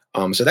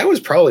them. So that was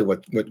probably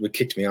what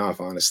kicked me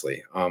off,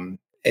 honestly. And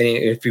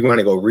if you want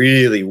to go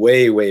really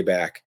way, way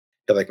back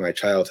to like my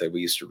childhood, we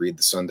used to read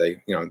the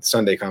Sunday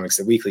comics,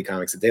 the weekly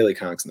comics, the daily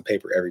comics in the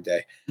paper every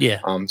day.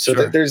 Yeah. So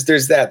sure.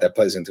 There's that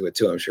plays into it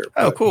too, I'm sure.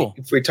 Oh, cool.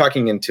 If we're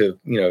talking into,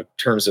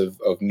 terms of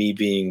me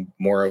being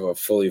more of a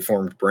fully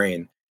formed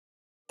brain,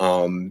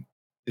 so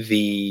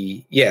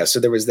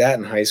there was that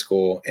in high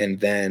school.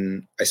 And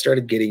then I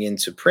started getting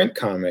into print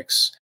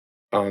comics,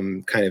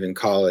 kind of in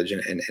college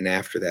and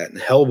after that. And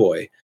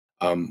Hellboy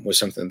was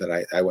something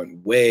that I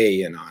went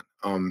way in on.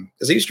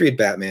 Because I used to read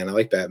Batman. I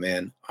like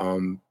Batman.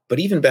 But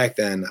even back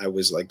then, I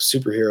was like,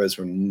 superheroes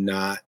were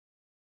not.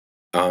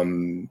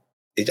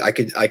 I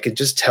could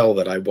just tell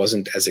that I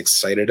wasn't as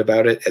excited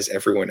about it as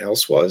everyone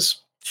else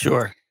was.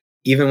 Sure.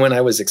 Even when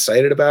I was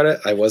excited about it,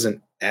 I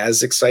wasn't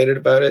as excited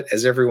about it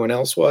as everyone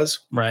else was.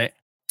 Right.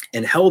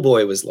 And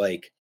Hellboy was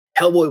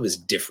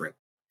different.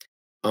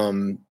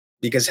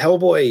 Because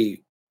Hellboy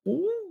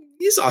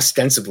is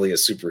ostensibly a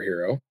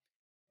superhero.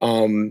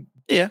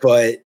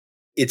 But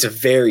it's a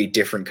very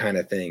different kind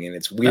of thing, and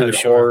it's weird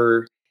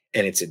horror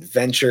and it's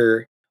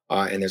adventure.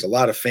 and there's a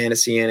lot of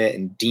fantasy in it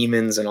and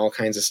demons and all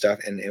kinds of stuff.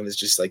 And it was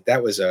just like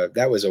that was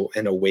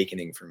an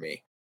awakening for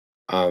me.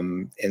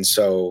 And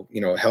so,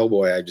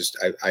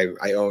 Hellboy,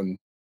 I own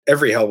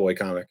every Hellboy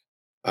comic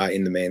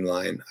in the main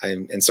line,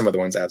 and some of the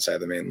ones outside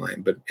the main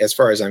line. But as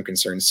far as I'm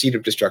concerned, Seed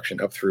of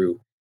Destruction up through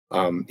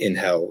In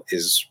Hell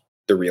is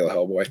the real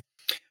Hellboy.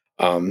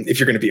 If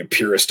you're going to be a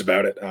purist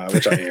about it,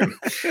 which I am.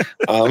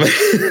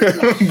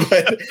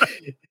 But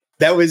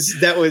that was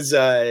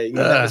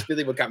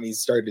really what got me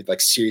started,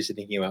 like, seriously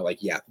thinking about,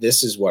 like, yeah,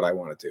 this is what I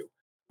want to do.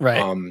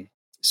 Right.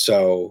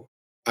 So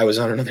I was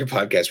on another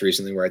podcast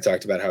recently where I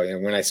talked about how,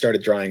 when I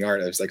started drawing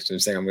art, I was like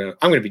saying I'm going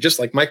to be just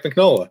like Mike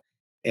Mignola,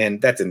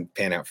 and that didn't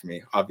pan out for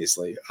me,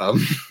 obviously.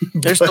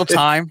 There's still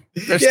time.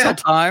 There's still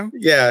time.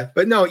 Yeah,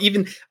 but no,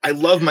 even I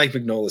love Mike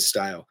Mignola's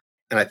style,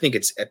 and I think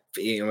it's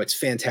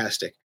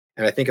fantastic.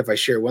 And I think if I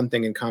share one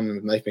thing in common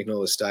with Mike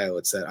Mignola's style,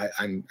 it's that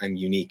I'm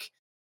unique.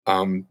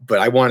 But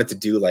I wanted to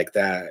do like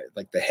that,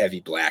 like the heavy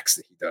blacks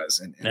that he does,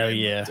 and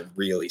the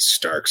really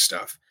stark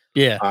stuff.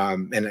 Yeah.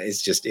 And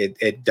it's just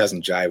it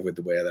doesn't jive with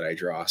the way that I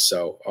draw.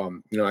 So I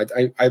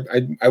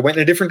went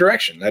in a different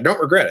direction. I don't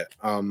regret it.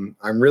 I'm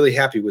really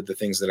happy with the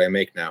things that I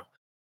make now.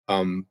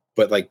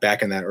 But like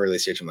back in that early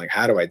stage, I'm like,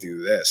 how do I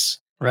do this?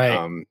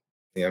 Right.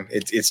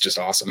 It's just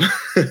awesome.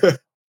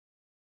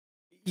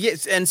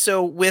 Yes, and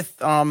so with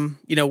getting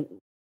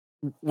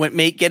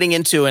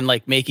into and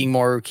like making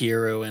Maru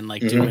Kiru and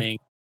like doing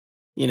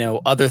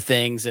other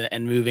things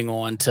and moving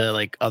on to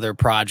like other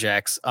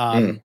projects,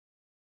 kind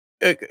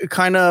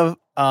of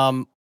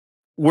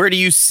where do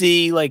you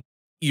see like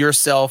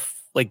yourself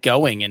like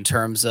going in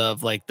terms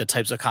of like the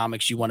types of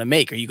comics you want to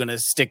make? Are you going to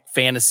stick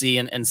fantasy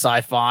and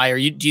sci-fi, or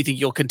do you think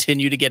you'll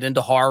continue to get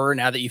into horror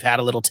now that you've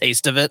had a little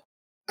taste of it?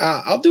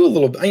 I'll do a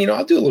little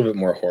bit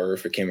more horror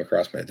if it came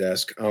across my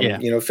desk.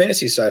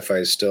 Fantasy sci-fi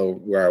is still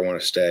where I want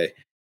to stay.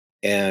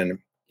 And,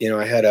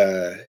 I had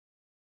a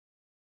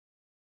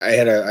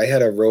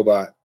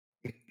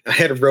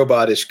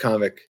robotish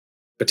comic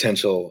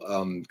potential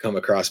come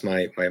across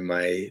my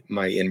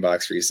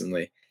inbox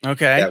recently.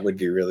 Okay. That would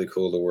be really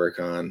cool to work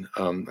on.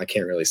 I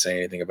can't really say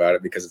anything about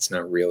it because it's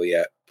not real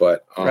yet,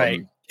 but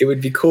it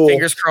would be cool.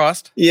 Fingers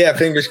crossed. Yeah,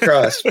 fingers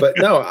crossed. But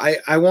no,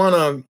 I want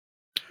to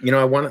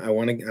I want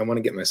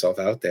to get myself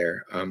out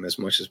there as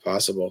much as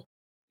possible,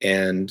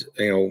 and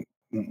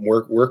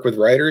work with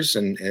writers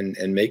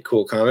and make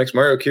cool comics.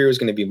 Maru Kiru is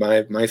going to be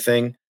my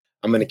thing.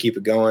 I'm going to keep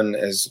it going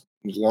as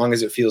long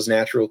as it feels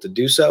natural to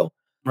do so.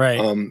 Right.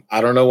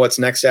 I don't know what's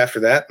next after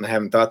that, and I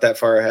haven't thought that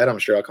far ahead. I'm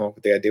sure I'll come up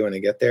with the idea when I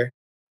get there.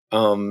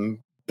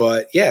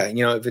 But yeah,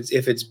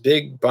 if it's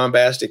big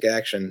bombastic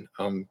action,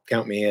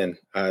 count me in.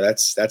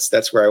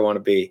 That's where I want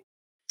to be.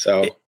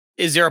 So,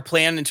 is there a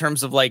plan in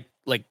terms of like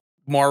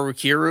Maru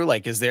Kiru?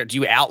 Like, do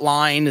you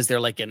outline? Is there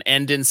like an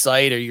end in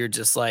sight, or you're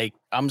just like,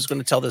 I'm just going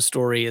to tell this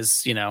story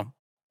as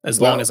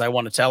long as I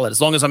want to tell it,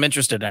 as long as I'm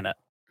interested in it?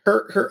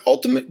 Her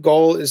ultimate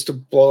goal is to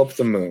blow up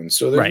the moon.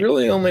 So there's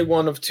really only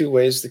one of two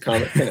ways the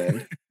comic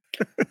can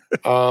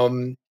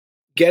end.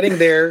 Getting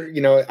there,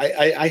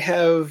 I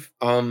have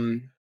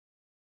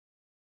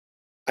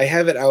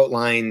it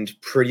outlined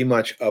pretty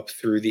much up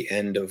through the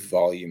end of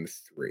volume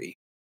 3.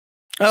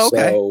 Oh,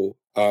 okay. So,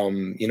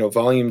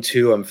 volume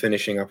 2, I'm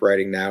finishing up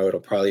writing now.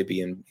 It'll probably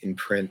be in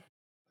print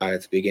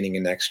at the beginning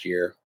of next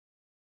year.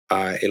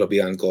 It'll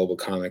be on Global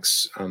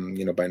Comics,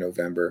 by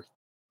November.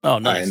 Oh,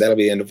 nice. And that'll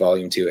be the end of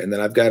volume 2. And then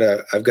I've got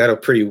a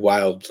pretty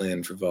wild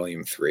plan for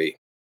volume 3,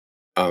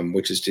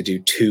 which is to do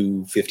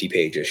 2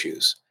 50-page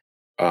issues.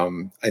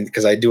 And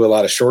because I do a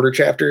lot of shorter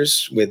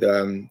chapters with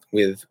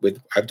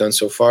I've done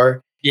so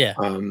far. Yeah.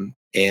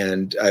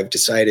 And I've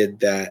decided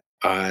that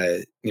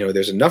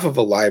there's enough of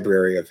a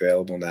library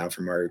available now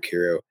for Maru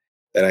Kiru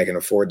that I can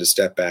afford to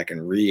step back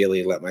and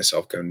really let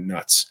myself go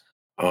nuts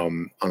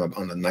on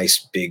a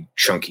nice, big,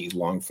 chunky,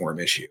 long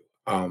form issue.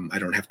 I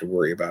don't have to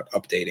worry about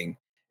updating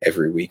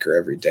every week or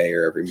every day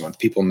or every month.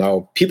 People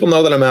know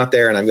that I'm out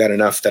there, and I've got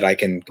enough that I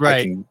can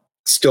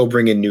still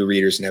bring in new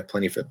readers and have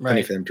plenty for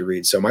them to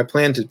read. So my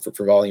plan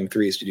for volume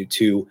 3 is to do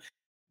 2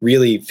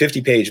 really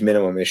 50-page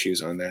minimum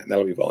issues on that, and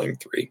that'll be volume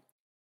 3.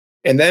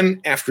 And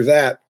then after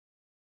that,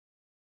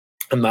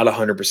 I'm not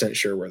 100%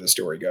 sure where the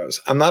story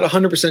goes. I'm not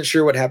 100%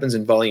 sure what happens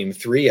in volume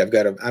 3.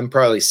 I'm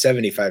probably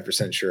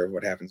 75% sure of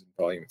what happens in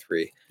volume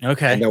 3.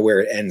 Okay. I know where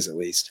it ends, at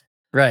least.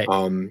 Right.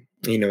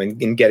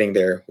 In getting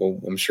there,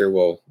 I'm sure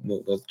we'll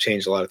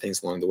change a lot of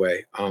things along the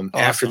way. Awesome.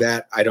 After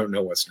that, I don't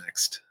know what's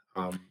next.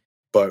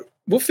 But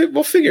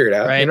we'll figure it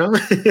out. Right. Are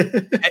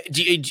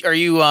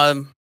you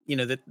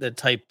the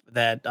type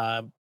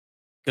that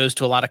goes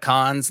to a lot of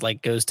cons,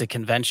 like goes to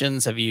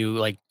conventions? Have you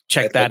like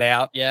checked that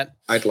out yet?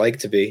 I'd like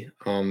to be.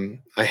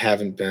 I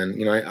haven't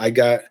been. I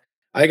got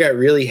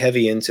really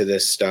heavy into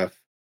this stuff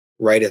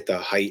right at the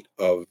height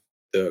of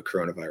the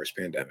coronavirus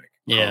pandemic.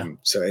 Yeah.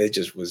 So it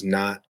just was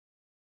not.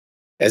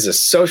 As a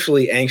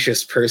socially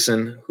anxious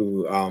person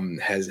who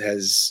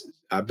has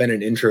been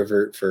an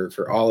introvert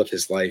for all of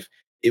his life,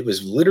 it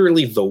was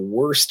literally the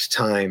worst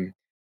time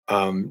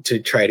to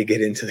try to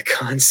get into the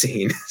con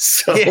scene.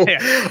 So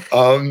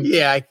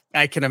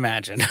I can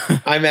imagine.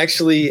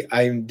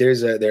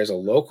 There's a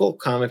local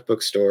comic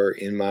book store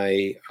in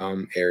my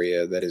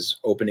area that is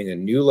opening a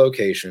new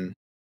location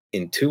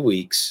in 2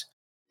 weeks,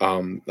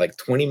 like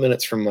 20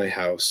 minutes from my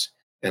house,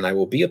 and I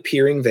will be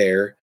appearing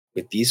there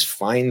with these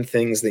fine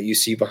things that you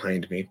see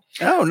behind me.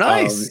 Oh,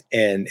 nice.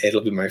 And it'll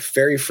be my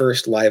very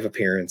first live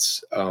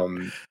appearance.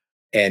 And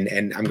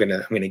I'm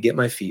gonna get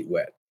my feet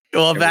wet.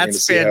 Well,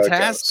 that's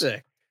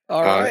fantastic.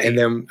 All right. And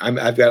then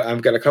I've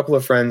got a couple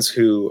of friends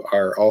who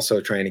are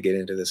also trying to get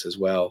into this as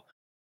well.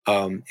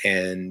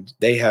 And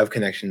they have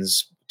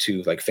connections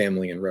to like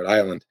family in Rhode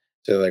Island.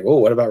 So they're like, oh,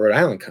 what about Rhode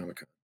Island Comic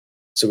Con?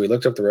 So we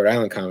looked up the Rhode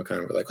Island Comic Con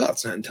and we're like, oh,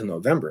 it's not until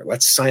November.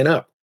 Let's sign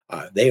up.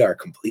 They are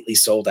completely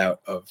sold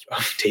out of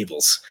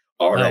tables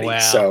already. Oh, wow.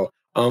 So,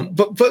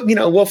 but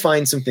we'll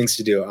find some things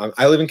to do.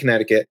 I live in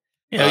Connecticut.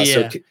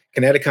 So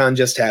Connecticut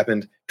just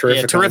happened.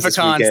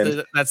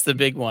 Terrificons, that's the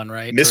big one,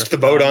 right? Missed the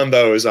boat on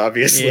those,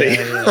 obviously.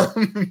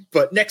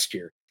 But next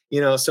year,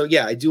 so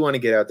yeah, I do want to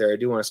get out there. I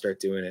do want to start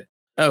doing it.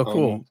 Oh,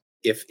 cool.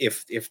 If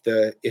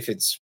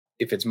it's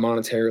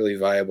monetarily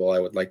viable, I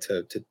would like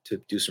to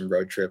do some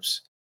road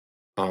trips,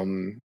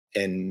 and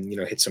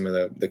hit some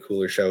of the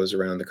cooler shows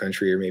around the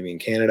country or maybe in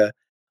Canada.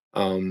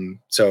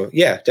 So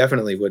yeah,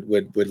 definitely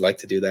would like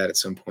to do that at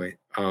some point.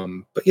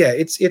 But yeah,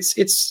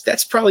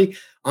 that's probably,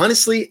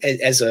 honestly,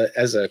 as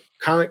a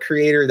comic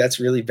creator, that's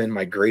really been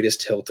my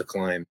greatest hill to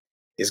climb,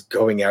 is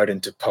going out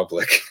into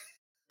public.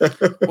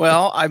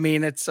 Well, I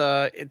mean, it's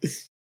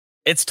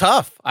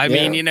tough. I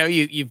mean,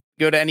 you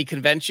go to any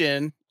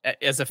convention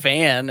as a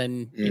fan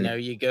and,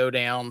 you go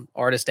down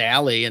Artist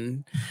Alley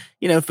and,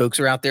 folks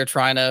are out there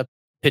trying to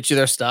pitch you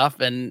their stuff.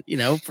 And,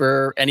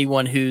 for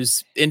anyone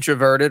who's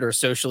introverted or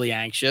socially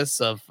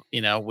anxious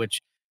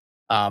which,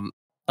 I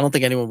don't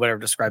think anyone would ever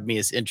describe me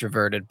as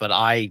introverted, but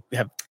I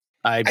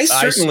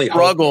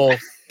struggle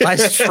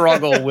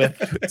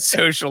with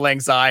social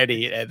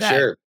anxiety. And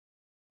sure.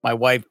 My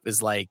wife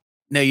is like,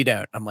 no, you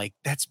don't. I'm like,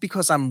 that's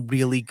because I'm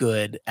really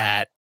good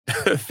at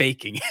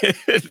faking it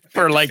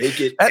for like fake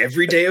it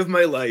every day of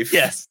my life.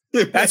 Yes.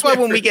 That's why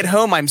when we get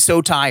home, I'm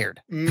so tired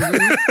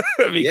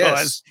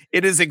because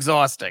it is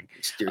exhausting.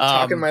 You're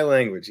talking my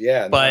language.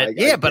 Yeah. But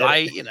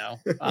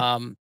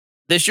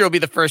this year will be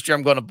the first year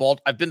I'm going to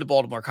Baltimore. I've been to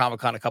Baltimore Comic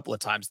Con a couple of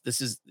times.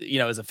 This is,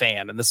 as a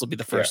fan, and this will be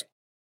the first.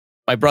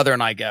 My brother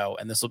and I go,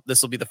 and this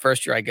will be the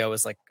first year I go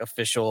as like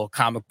official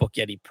Comic Book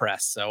Yeti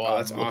press. So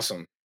that's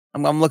awesome.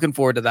 I'm looking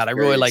forward to that. I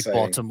really like exciting.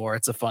 Baltimore.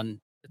 It's a fun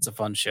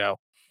show.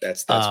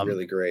 That's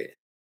really great.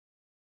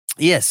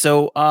 Yeah.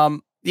 So, I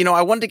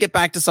wanted to get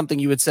back to something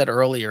you had said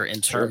earlier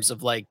in terms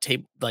of like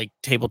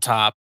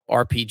tabletop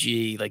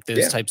RPG, like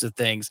those types of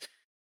things.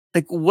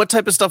 Like, what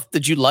type of stuff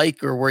did you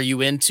like, or were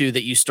you into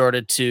that you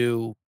started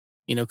to,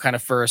 kind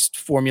of first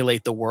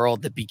formulate the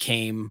world that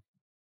became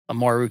a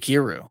Maru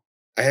Kiru?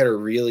 I had a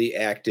really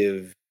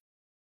active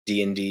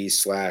D&D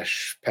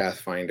 /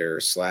 Pathfinder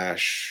 /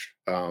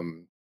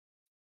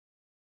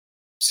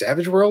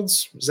 Savage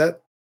Worlds. Was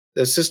that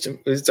the system?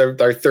 It's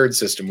our third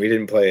system. We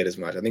didn't play it as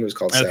much. I think it was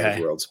called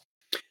Savage Worlds.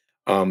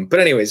 But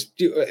anyways,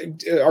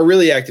 a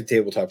really active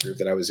tabletop group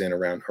that I was in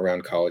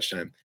around college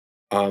time.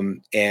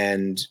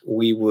 And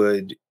we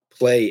would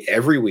play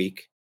every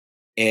week,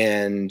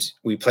 and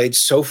we played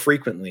so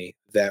frequently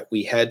that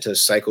we had to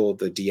cycle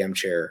the DM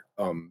chair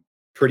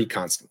pretty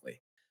constantly.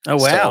 Oh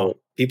wow! So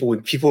people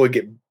would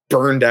get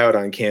burned out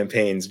on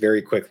campaigns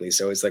very quickly.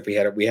 So it's like we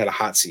had a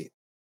hot seat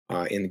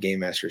in the game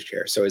master's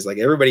chair. So it's like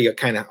everybody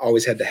kind of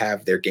always had to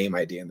have their game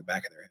idea in the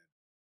back of their head.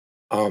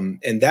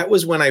 And that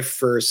was when I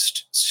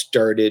first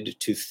started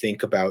to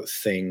think about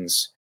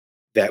things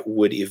that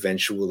would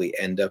eventually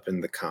end up in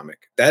the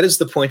comic. That is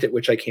the point at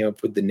which I came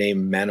up with the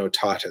name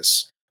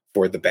Manotatus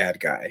for the bad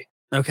guy.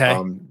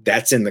 Okay.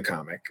 That's in the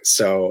comic.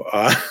 So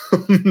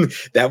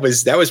that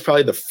was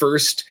probably the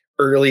first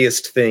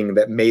earliest thing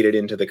that made it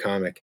into the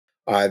comic.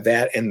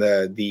 That and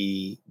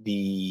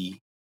the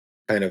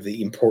kind of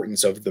the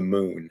importance of the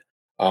moon,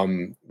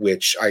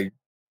 which I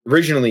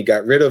originally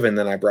got rid of and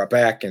then I brought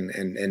back, and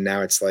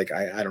now it's like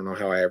I don't know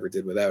how I ever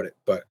did without it.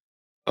 But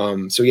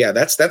so yeah,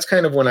 that's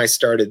kind of when I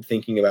started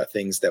thinking about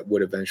things that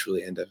would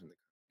eventually end up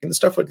in the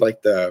stuff with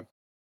like the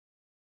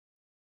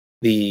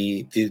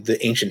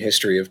ancient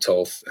history of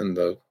Tulth and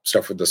the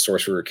stuff with the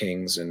Sorcerer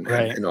Kings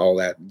and all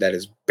that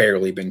has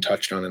barely been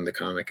touched on in the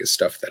comic is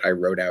stuff that I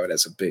wrote out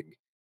as a big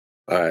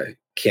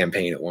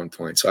campaign at one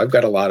point. So I've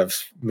got a lot of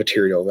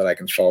material that I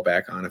can fall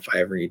back on if I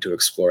ever need to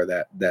explore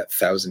that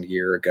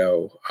 1,000-year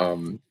ago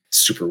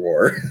super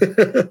war.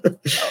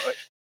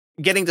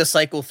 Getting to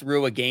cycle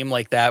through a game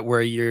like that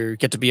where you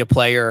get to be a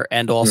player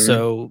and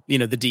also, the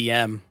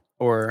DM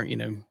or,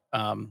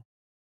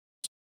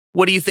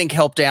 what do you think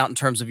helped out in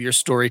terms of your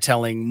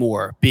storytelling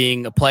more,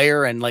 being a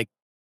player and like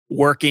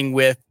working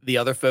with the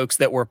other folks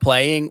that were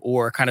playing,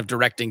 or kind of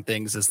directing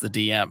things as the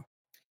DM?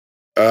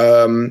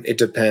 It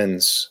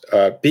depends.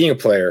 Being a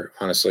player,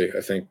 honestly,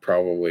 I think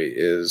probably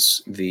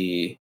is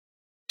the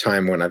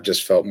time when I've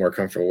just felt more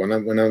comfortable.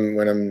 When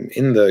I'm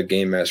in the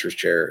game master's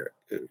chair,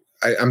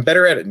 I'm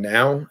better at it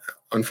now,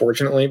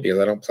 unfortunately, because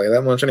I don't play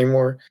that much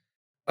anymore.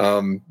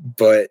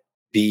 But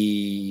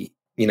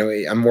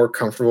I'm more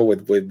comfortable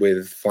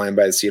with flying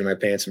by the seat of my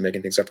pants and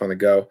making things up on the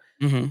go.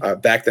 Mm-hmm.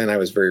 Back then I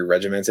was very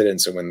regimented.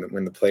 And so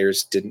when the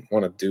players didn't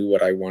want to do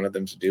what I wanted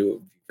them to do, it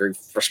would be very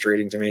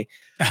frustrating to me.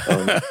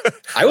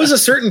 I was a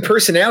certain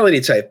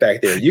personality type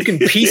back there. You can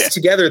piece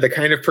together the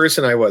kind of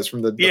person I was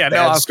from the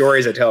bad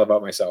stories I tell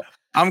about myself.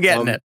 I'm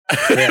getting it.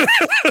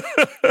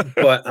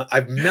 But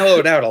I've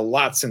mellowed out a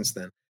lot since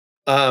then.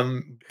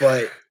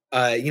 But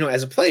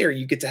as a player,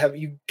 you get to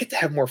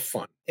have more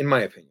fun, in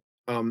my opinion.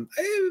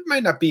 It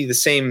might not be the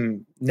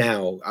same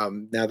now.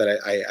 Now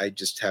that I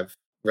just have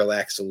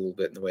relaxed a little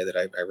bit in the way that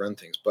I run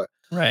things, but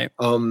right.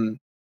 And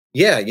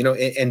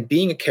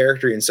being a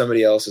character in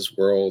somebody else's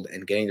world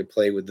and getting to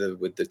play with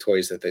the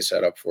toys that they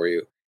set up for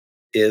you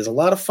is a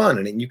lot of fun,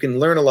 and you can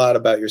learn a lot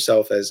about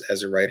yourself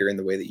as a writer in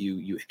the way that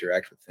you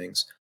interact with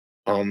things.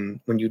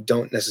 When you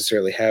don't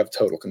necessarily have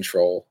total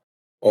control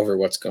over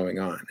what's going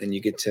on, and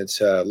you get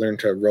to learn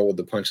to roll with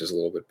the punches a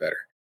little bit better.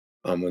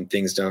 When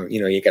things don't,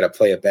 you got to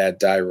play a bad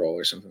die roll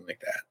or something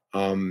like that.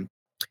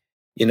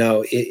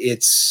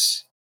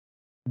 It's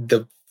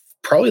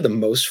probably the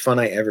most fun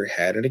I ever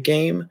had in a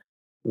game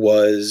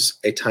was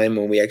a time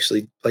when we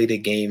actually played a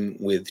game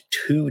with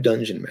 2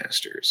 dungeon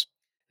masters,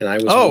 and I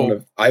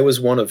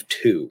was one of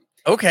 2.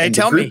 Okay, and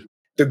tell me.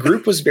 The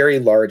group was very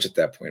large at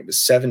that point. It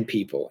was 7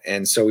 people,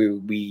 and so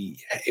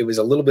it was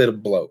a little bit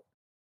of bloat.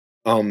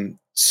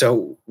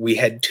 So we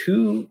had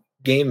 2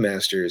 game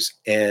masters,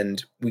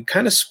 and we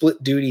kind of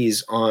split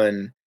duties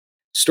on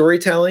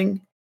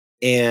storytelling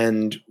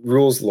and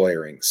rules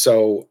lawyering.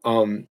 So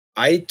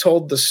I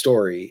told the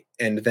story,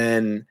 and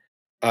then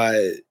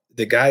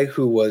the guy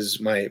who was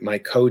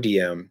my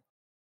co-DM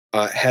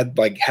had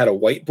a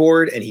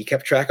whiteboard, and he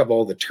kept track of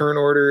all the turn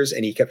orders,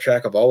 and he kept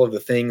track of all of the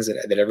things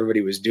that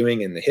everybody was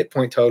doing and the hit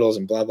point totals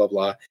and blah, blah,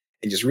 blah,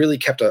 and just really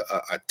kept a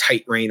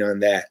tight rein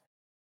on that.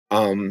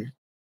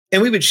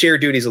 And we would share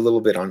duties a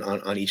little bit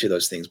on each of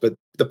those things. But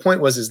the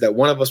point was that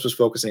one of us was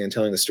focusing on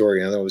telling the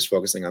story, and the other was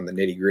focusing on the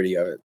nitty gritty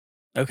of it.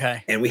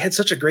 Okay. And we had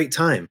such a great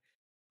time.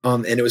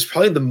 And it was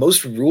probably the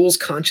most rules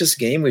conscious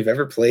game we've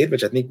ever played,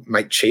 which I think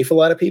might chafe a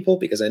lot of people,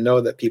 because I know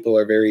that people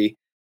are very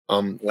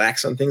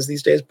lax on things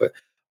these days. But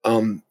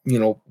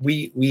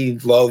we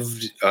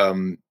loved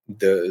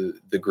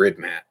the grid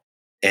map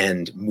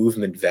and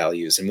movement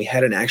values, and we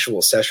had an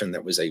actual session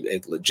that was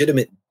a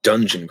legitimate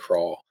dungeon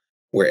crawl,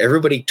 where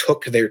everybody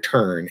took their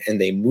turn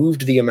and they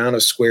moved the amount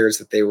of squares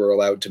that they were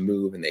allowed to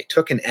move, and they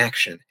took an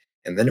action,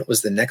 and then it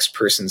was the next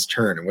person's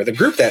turn. And with a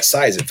group that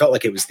size, it felt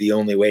like it was the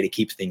only way to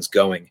keep things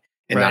going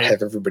and not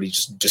have everybody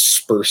just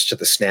disperse to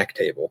the snack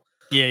table.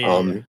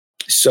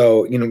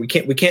 So,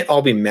 we can't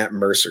all be Matt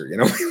Mercer,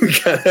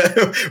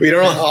 we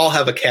don't all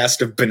have a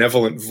cast of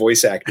benevolent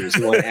voice actors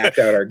who want to act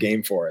out our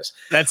game for us.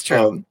 That's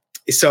true.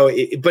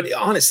 But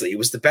honestly, it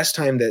was the best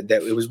time that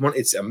it was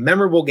it's a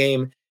memorable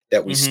game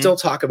that we still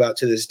talk about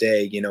to this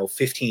day,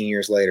 15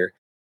 years later.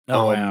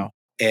 Oh, wow.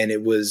 And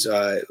it was,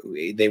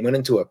 they went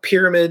into a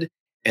pyramid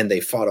and they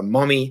fought a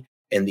mummy,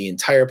 and the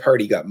entire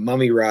party got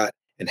mummy rot,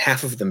 and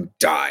half of them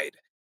died.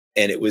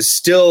 And it was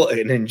still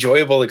an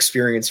enjoyable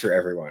experience for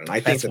everyone. And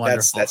I think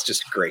that's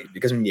just great,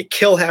 because when you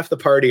kill half the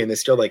party and they're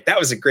still like, that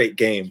was a great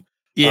game.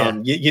 Yeah.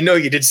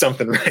 You did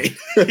something right.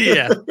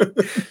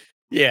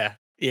 Yeah.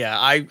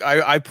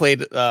 I played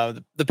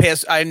the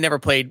past. I never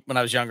played when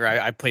I was younger.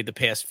 I played the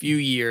past few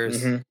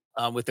years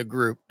with a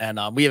group, and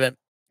we haven't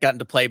gotten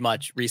to play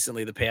much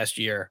recently the past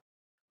year,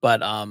 but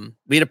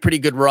we had a pretty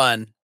good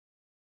run.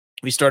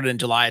 We started in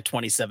July of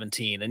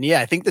 2017, and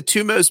I think the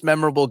 2 most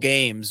memorable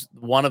games,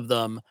 one of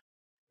them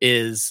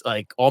is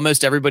like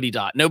almost everybody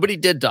died. Nobody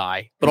did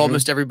die, but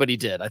almost everybody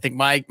did. I think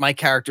my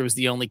character was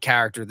the only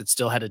character that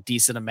still had a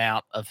decent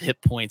amount of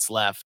hit points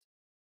left,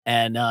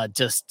 and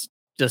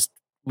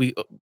we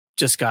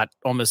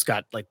almost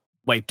got like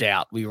wiped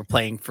out. We were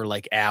playing for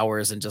like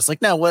hours and just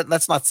like, no,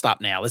 let's not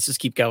stop now. Let's just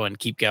keep going.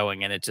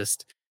 And it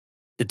just,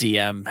 the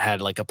DM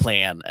had like a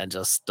plan and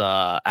just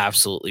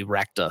absolutely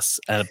wrecked us.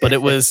 But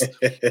it was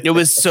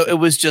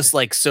just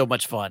like so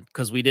much fun,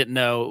 because we didn't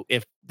know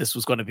if this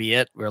was going to be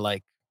it. We're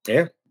like,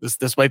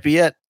 this might be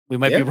it. We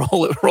might be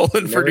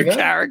rolling for new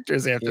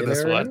characters after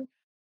this one. Know.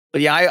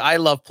 But I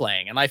love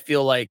playing, and I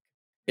feel like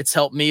it's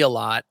helped me a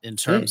lot in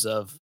terms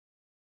of,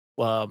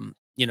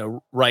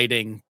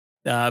 writing,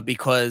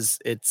 because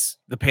it's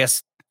the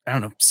past,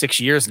 6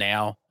 years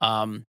now.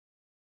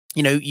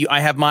 I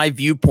have my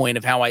viewpoint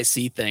of how I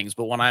see things,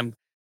 but when I'm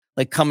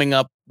like coming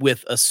up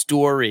with a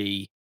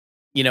story,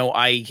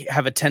 I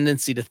have a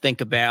tendency to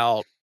think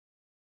about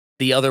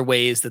the other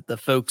ways that the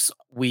folks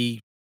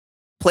we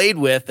played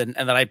with and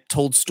that I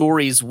told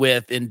stories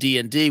with in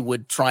D&D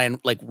would try and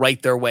like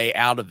write their way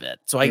out of it.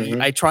 So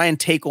I try and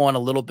take on a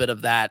little bit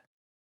of that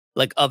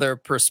like other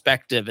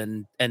perspective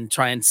and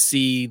try and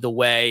see the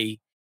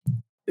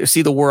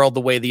world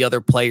the way the other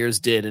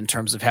players did in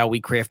terms of how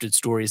we crafted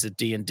stories at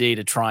D&D,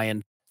 to try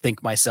and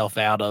think myself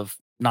out of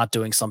not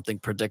doing something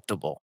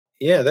predictable.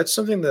 Yeah, that's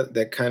something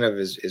that kind of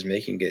is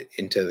making it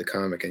into the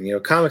comic.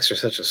 And comics are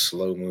such a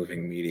slow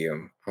moving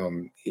medium.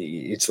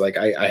 It's like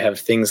I have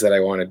things that I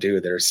want to do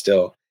that are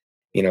still,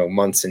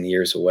 months and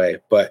years away.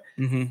 But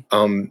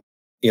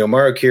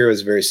Maru Kiru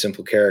is a very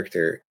simple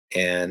character,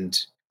 and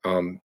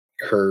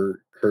her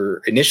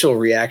initial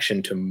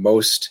reaction to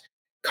most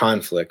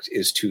conflict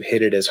is to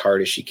hit it as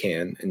hard as she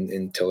can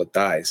until it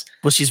dies.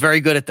 Well, she's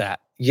very good at that.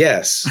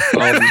 Yes.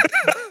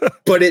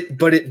 But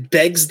it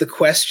begs the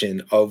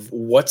question of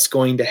what's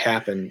going to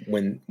happen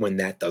when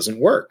that doesn't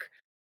work.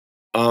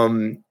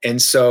 And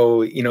so,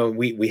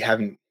 we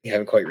haven't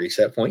quite reached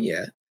that point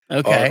yet.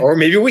 Okay. Or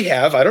maybe we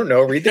have, I don't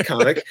know, read the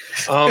comic.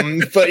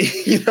 But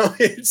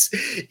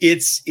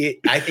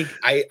I think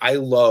I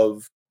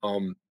love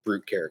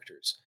brute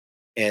characters,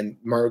 and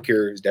Maru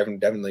Kiru is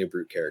definitely a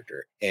brute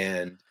character.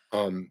 And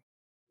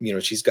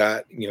she's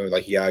got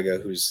like Yaga,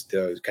 who's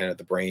the kind of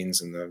the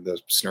brains and the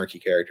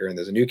snarky character, and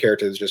there's a new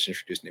character that's just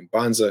introduced named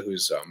Banza,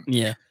 who's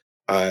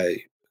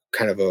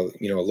kind of a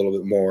a little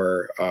bit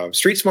more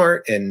street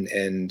smart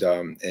and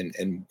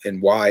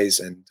wise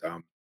and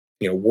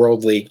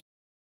worldly,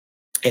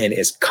 and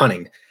is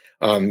cunning,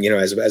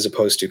 as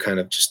opposed to kind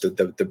of just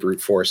the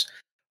brute force.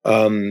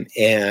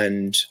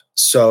 And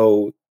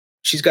so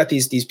she's got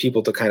these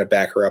people to kind of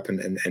back her up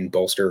and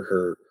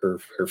bolster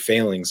her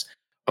failings.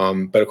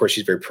 But of course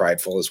she's very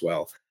prideful as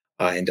well,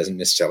 and doesn't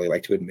necessarily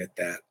like to admit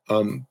that.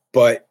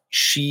 But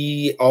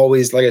she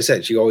always, like I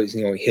said, she always,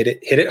 hit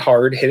it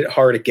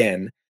hard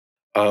again,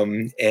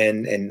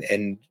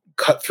 and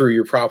cut through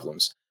your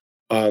problems.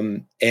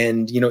 And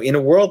in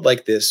a world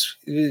like this,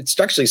 it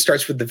actually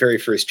starts with the very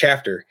first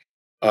chapter.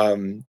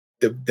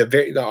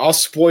 I'll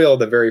spoil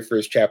the very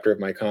first chapter of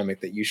my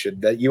comic that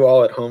you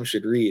all at home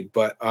should read.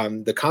 But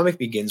the comic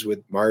begins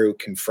with Maru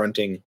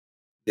confronting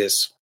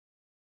this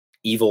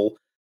evil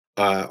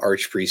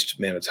archpriest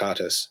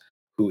Manitatus,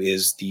 who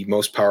is the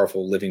most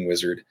powerful living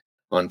wizard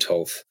on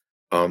Tolth.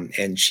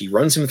 And she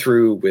runs him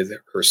through with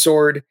her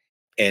sword,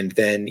 and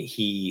then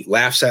he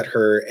laughs at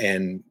her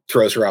and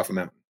throws her off a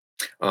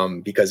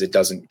mountain because it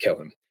doesn't kill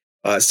him.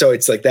 So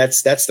it's like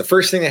that's the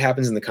first thing that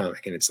happens in the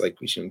comic, and it's like,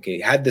 okay,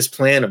 had this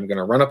plan. I'm going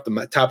to run up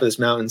the top of this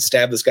mountain,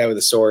 stab this guy with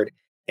a sword,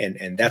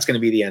 and that's going to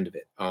be the end of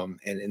it.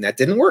 And that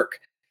didn't work.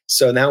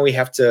 So now we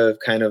have to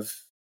kind of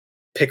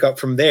pick up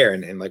from there,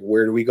 and like,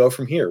 where do we go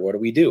from here? What do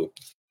we do?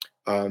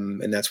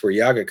 And that's where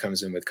Yaga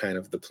comes in with kind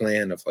of the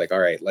plan of like, all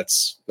right,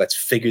 let's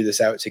figure this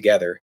out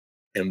together,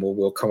 and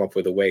we'll come up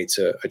with a way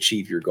to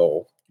achieve your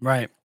goal.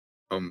 Right.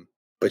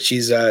 But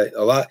she's got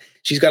a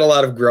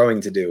lot of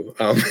growing to do.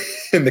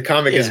 And the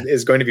comic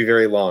is going to be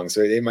very long,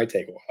 so it might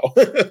take a while.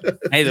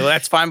 Hey,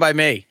 that's fine by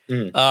me.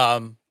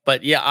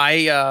 But yeah,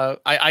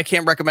 I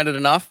can't recommend it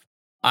enough.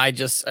 I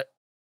just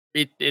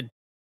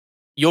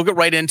you'll get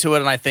right into it,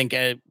 and I think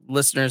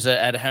listeners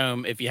at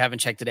home, if you haven't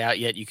checked it out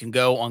yet, you can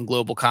go on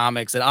Global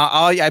Comics, and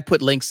I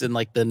put links in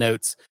like the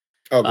notes.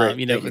 Oh,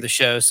 great! For the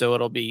show, so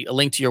it'll be a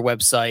link to your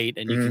website,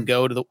 and you can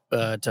go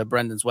to to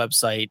Brendan's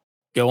website,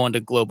 go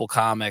onto Global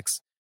Comics.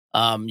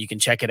 You can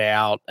check it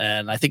out,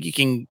 and I think you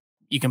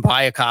can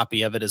buy a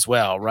copy of it as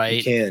well, right?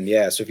 You can,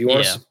 yeah. So if you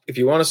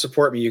want to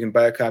support me, you can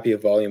buy a copy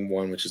of Volume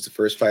 1, which is the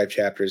first 5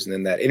 chapters, and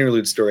then that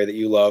interlude story that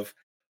you love,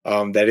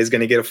 that is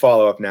going to get a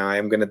follow-up now. I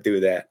am going to do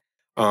that.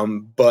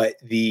 But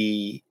so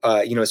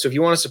if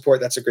you want to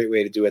support, that's a great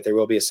way to do it. There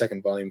will be a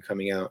second volume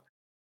coming out.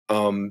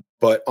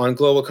 But on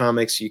Global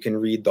Comics, you can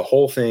read the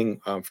whole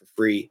thing for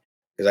free,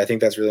 because I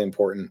think that's really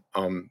important.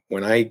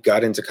 When I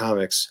got into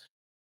comics,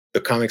 the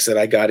comics that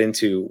I got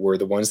into were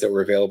the ones that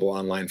were available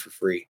online for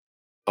free.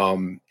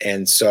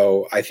 And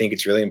so I think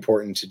it's really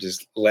important to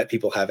just let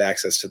people have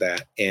access to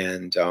that,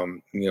 and,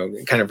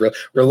 kind of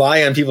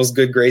rely on people's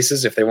good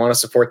graces. If they want to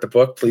support the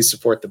book, please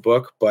support the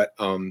book. But,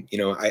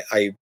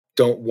 I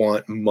don't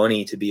want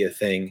money to be a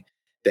thing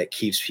that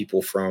keeps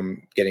people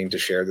from getting to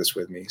share this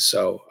with me.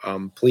 So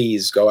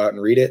please go out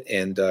and read it,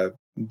 and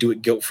do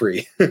it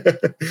guilt-free.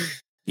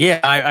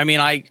 Yeah.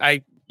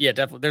 Yeah,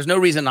 definitely. There's no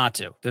reason not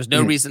to. There's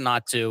no reason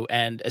not to.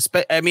 And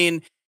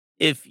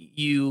if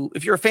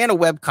you're a fan of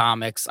web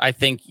comics, I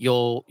think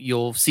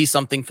you'll see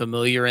something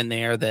familiar in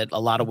there that a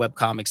lot of web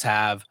comics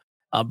have.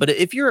 But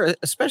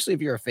especially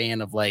if you're a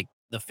fan of like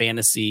the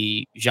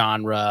fantasy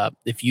genre,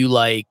 if you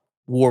like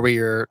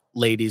warrior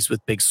ladies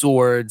with big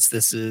swords,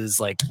 this is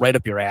like right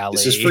up your alley.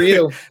 This is for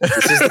you.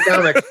 This is the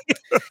comic.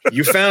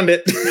 You found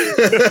it.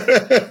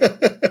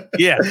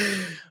 Yeah.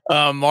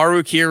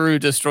 Maru Kiru,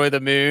 Destroy the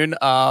Moon.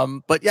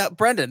 But yeah,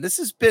 Brendan, this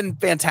has been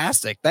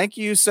fantastic. Thank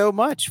you so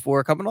much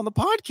for coming on the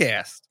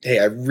podcast. Hey,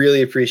 I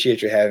really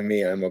appreciate you having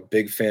me. I'm a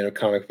big fan of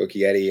Comic Book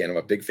Yeti, and I'm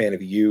a big fan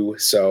of you.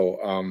 So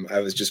I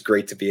was just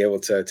great to be able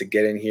to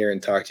get in here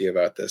and talk to you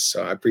about this.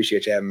 So I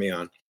appreciate you having me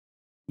on.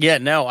 Yeah,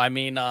 no,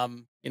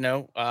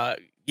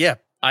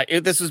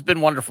 this has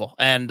been wonderful.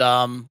 And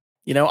I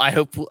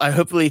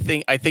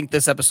think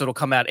this episode will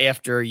come out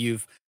after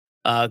you've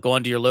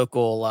going to your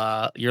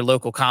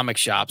local comic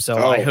shop. So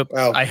I hope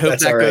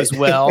that goes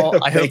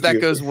well. I hope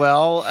that goes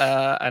well.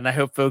 And I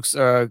hope folks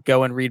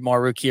go and read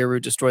Maru Kiru,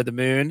 Destroy the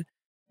Moon.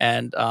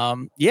 And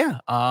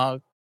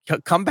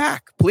come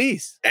back,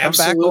 please.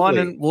 Absolutely. Come back on,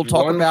 and we'll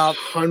talk 100%. About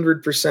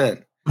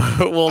 100%.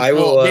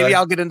 Maybe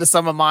I'll get into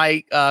some of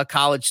my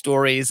college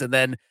stories, and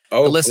then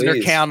the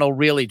listener count will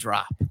really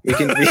drop.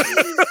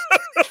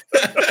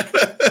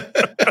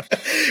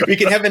 We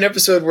can have an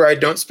episode where I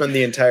don't spend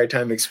the entire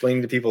time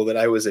explaining to people that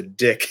I was a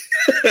dick.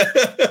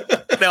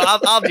 No,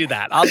 I'll do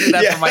that. I'll do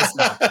that for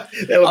myself.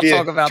 That'll be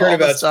talk about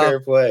turnabout's fair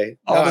play.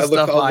 I'll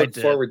look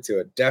forward to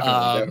it.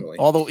 Definitely.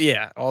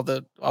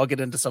 I'll get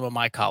into some of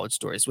my college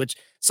stories, which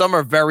some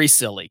are very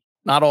silly.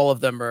 Not all of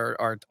them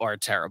are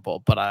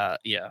terrible, but I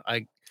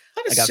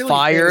got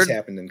fired.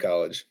 Happened in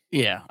college.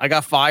 Yeah, I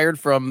got fired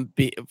from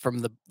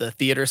the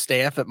theater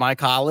staff at my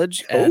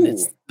college, and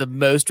it's the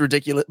most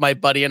ridiculous. My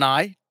buddy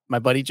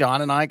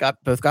John and I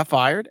both got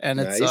fired, and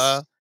it's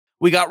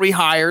we got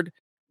rehired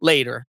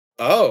later.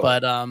 Oh,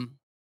 but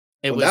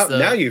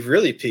now you've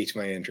really piqued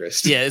my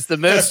interest. Yeah, it's the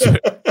most.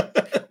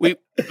 It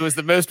was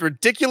the most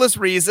ridiculous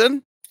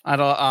reason. I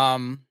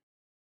don't.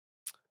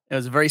 It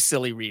was a very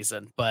silly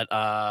reason, but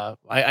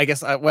I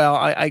guess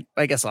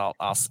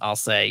I'll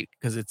say,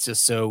 because it's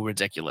just so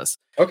ridiculous.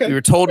 Okay, we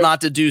were told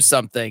not to do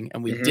something,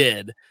 and we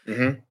did.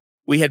 Mm-hmm.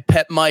 We had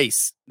pet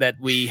mice that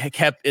we had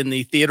kept in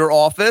the theater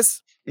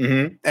office,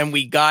 and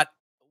we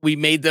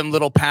made them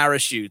little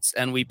parachutes,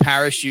 and we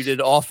parachuted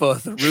off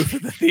of the roof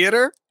of the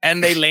theater,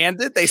 and they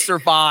landed. They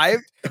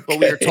survived, but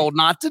we were told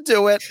not to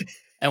do it,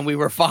 and we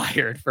were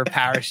fired for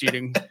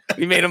parachuting.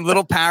 We made them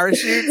little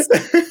parachutes.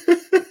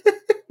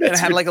 And it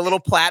had like a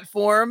little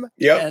platform.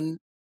 Yep.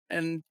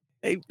 And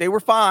they were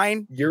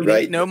fine. You're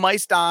right. No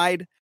mice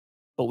died,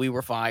 but we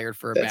were fired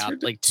for about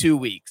 2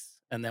 weeks,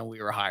 and then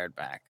we were hired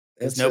back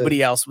because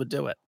nobody else would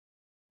do it.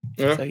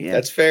 Well, so,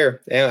 that's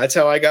fair. Yeah, that's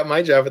how I got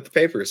my job at the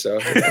paper. So,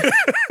 but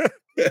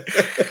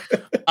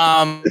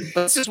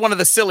it's just one of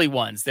the silly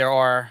ones. There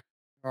are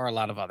a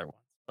lot of other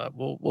ones, but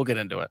we'll get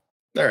into it.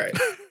 All right.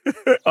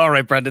 All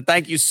right, Brendan.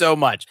 Thank you so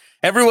much.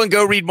 Everyone,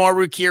 go read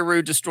Maru,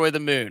 Kiru, Destroy the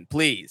Moon,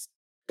 please.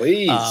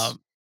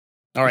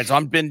 All right, so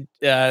I've been,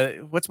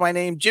 what's my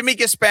name? Jimmy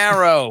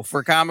Gasparo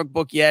for Comic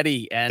Book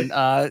Yeti. And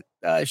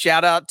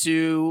shout out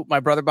to my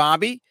brother,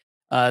 Bobby,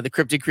 the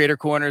Cryptid Creator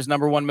Corner's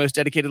 #1 most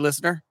dedicated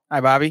listener.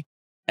 Hi, Bobby.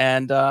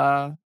 And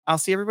I'll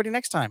see everybody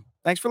next time.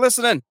 Thanks for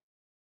listening.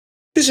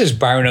 This is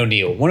Byron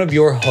O'Neill, one of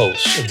your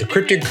hosts of the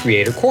Cryptid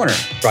Creator Corner,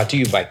 brought to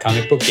you by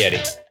Comic Book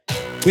Yeti.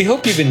 We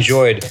hope you've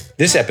enjoyed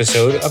this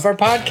episode of our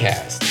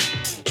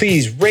podcast.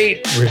 Please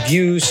rate,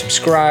 review,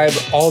 subscribe,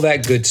 all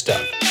that good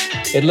stuff.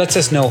 It lets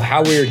us know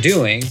how we are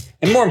doing,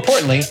 and more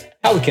importantly,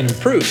 how we can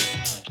improve.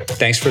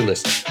 Thanks for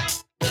listening.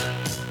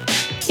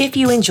 If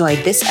you enjoyed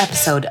this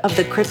episode of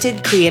the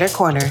Cryptid Creator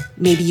Corner,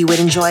 maybe you would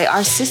enjoy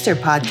our sister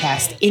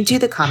podcast, Into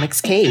the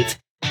Comics Cave.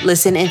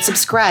 Listen and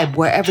subscribe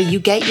wherever you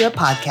get your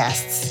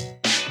podcasts.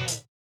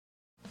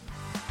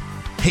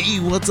 Hey,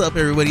 what's up,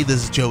 everybody?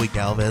 This is Joey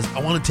Galvez.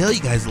 I want to tell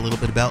you guys a little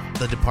bit about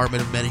the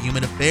Department of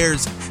Metahuman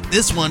Affairs.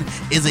 This one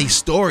is a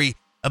story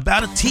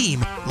about a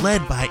team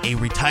led by a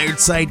retired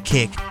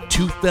sidekick,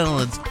 2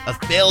 felons, a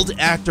failed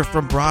actor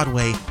from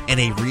Broadway, and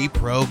a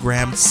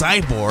reprogrammed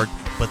cyborg.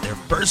 But their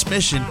first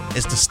mission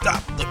is to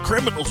stop the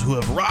criminals who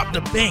have robbed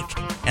a bank,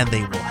 and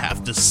they will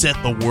have to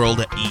set the world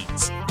at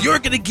ease. You're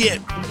going to get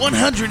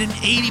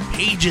 180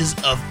 pages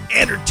of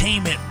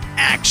entertainment,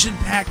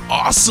 action-packed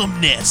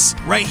awesomeness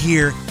right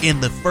here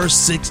in the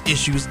first 6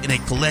 issues in a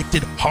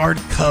collected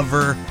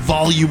hardcover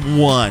volume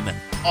 1.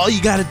 All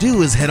you got to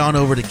do is head on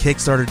over to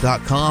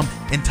Kickstarter.com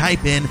and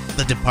type in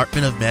the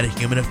Department of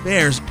Metahuman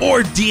Affairs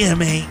or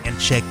DMA and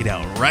check it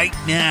out right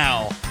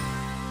now.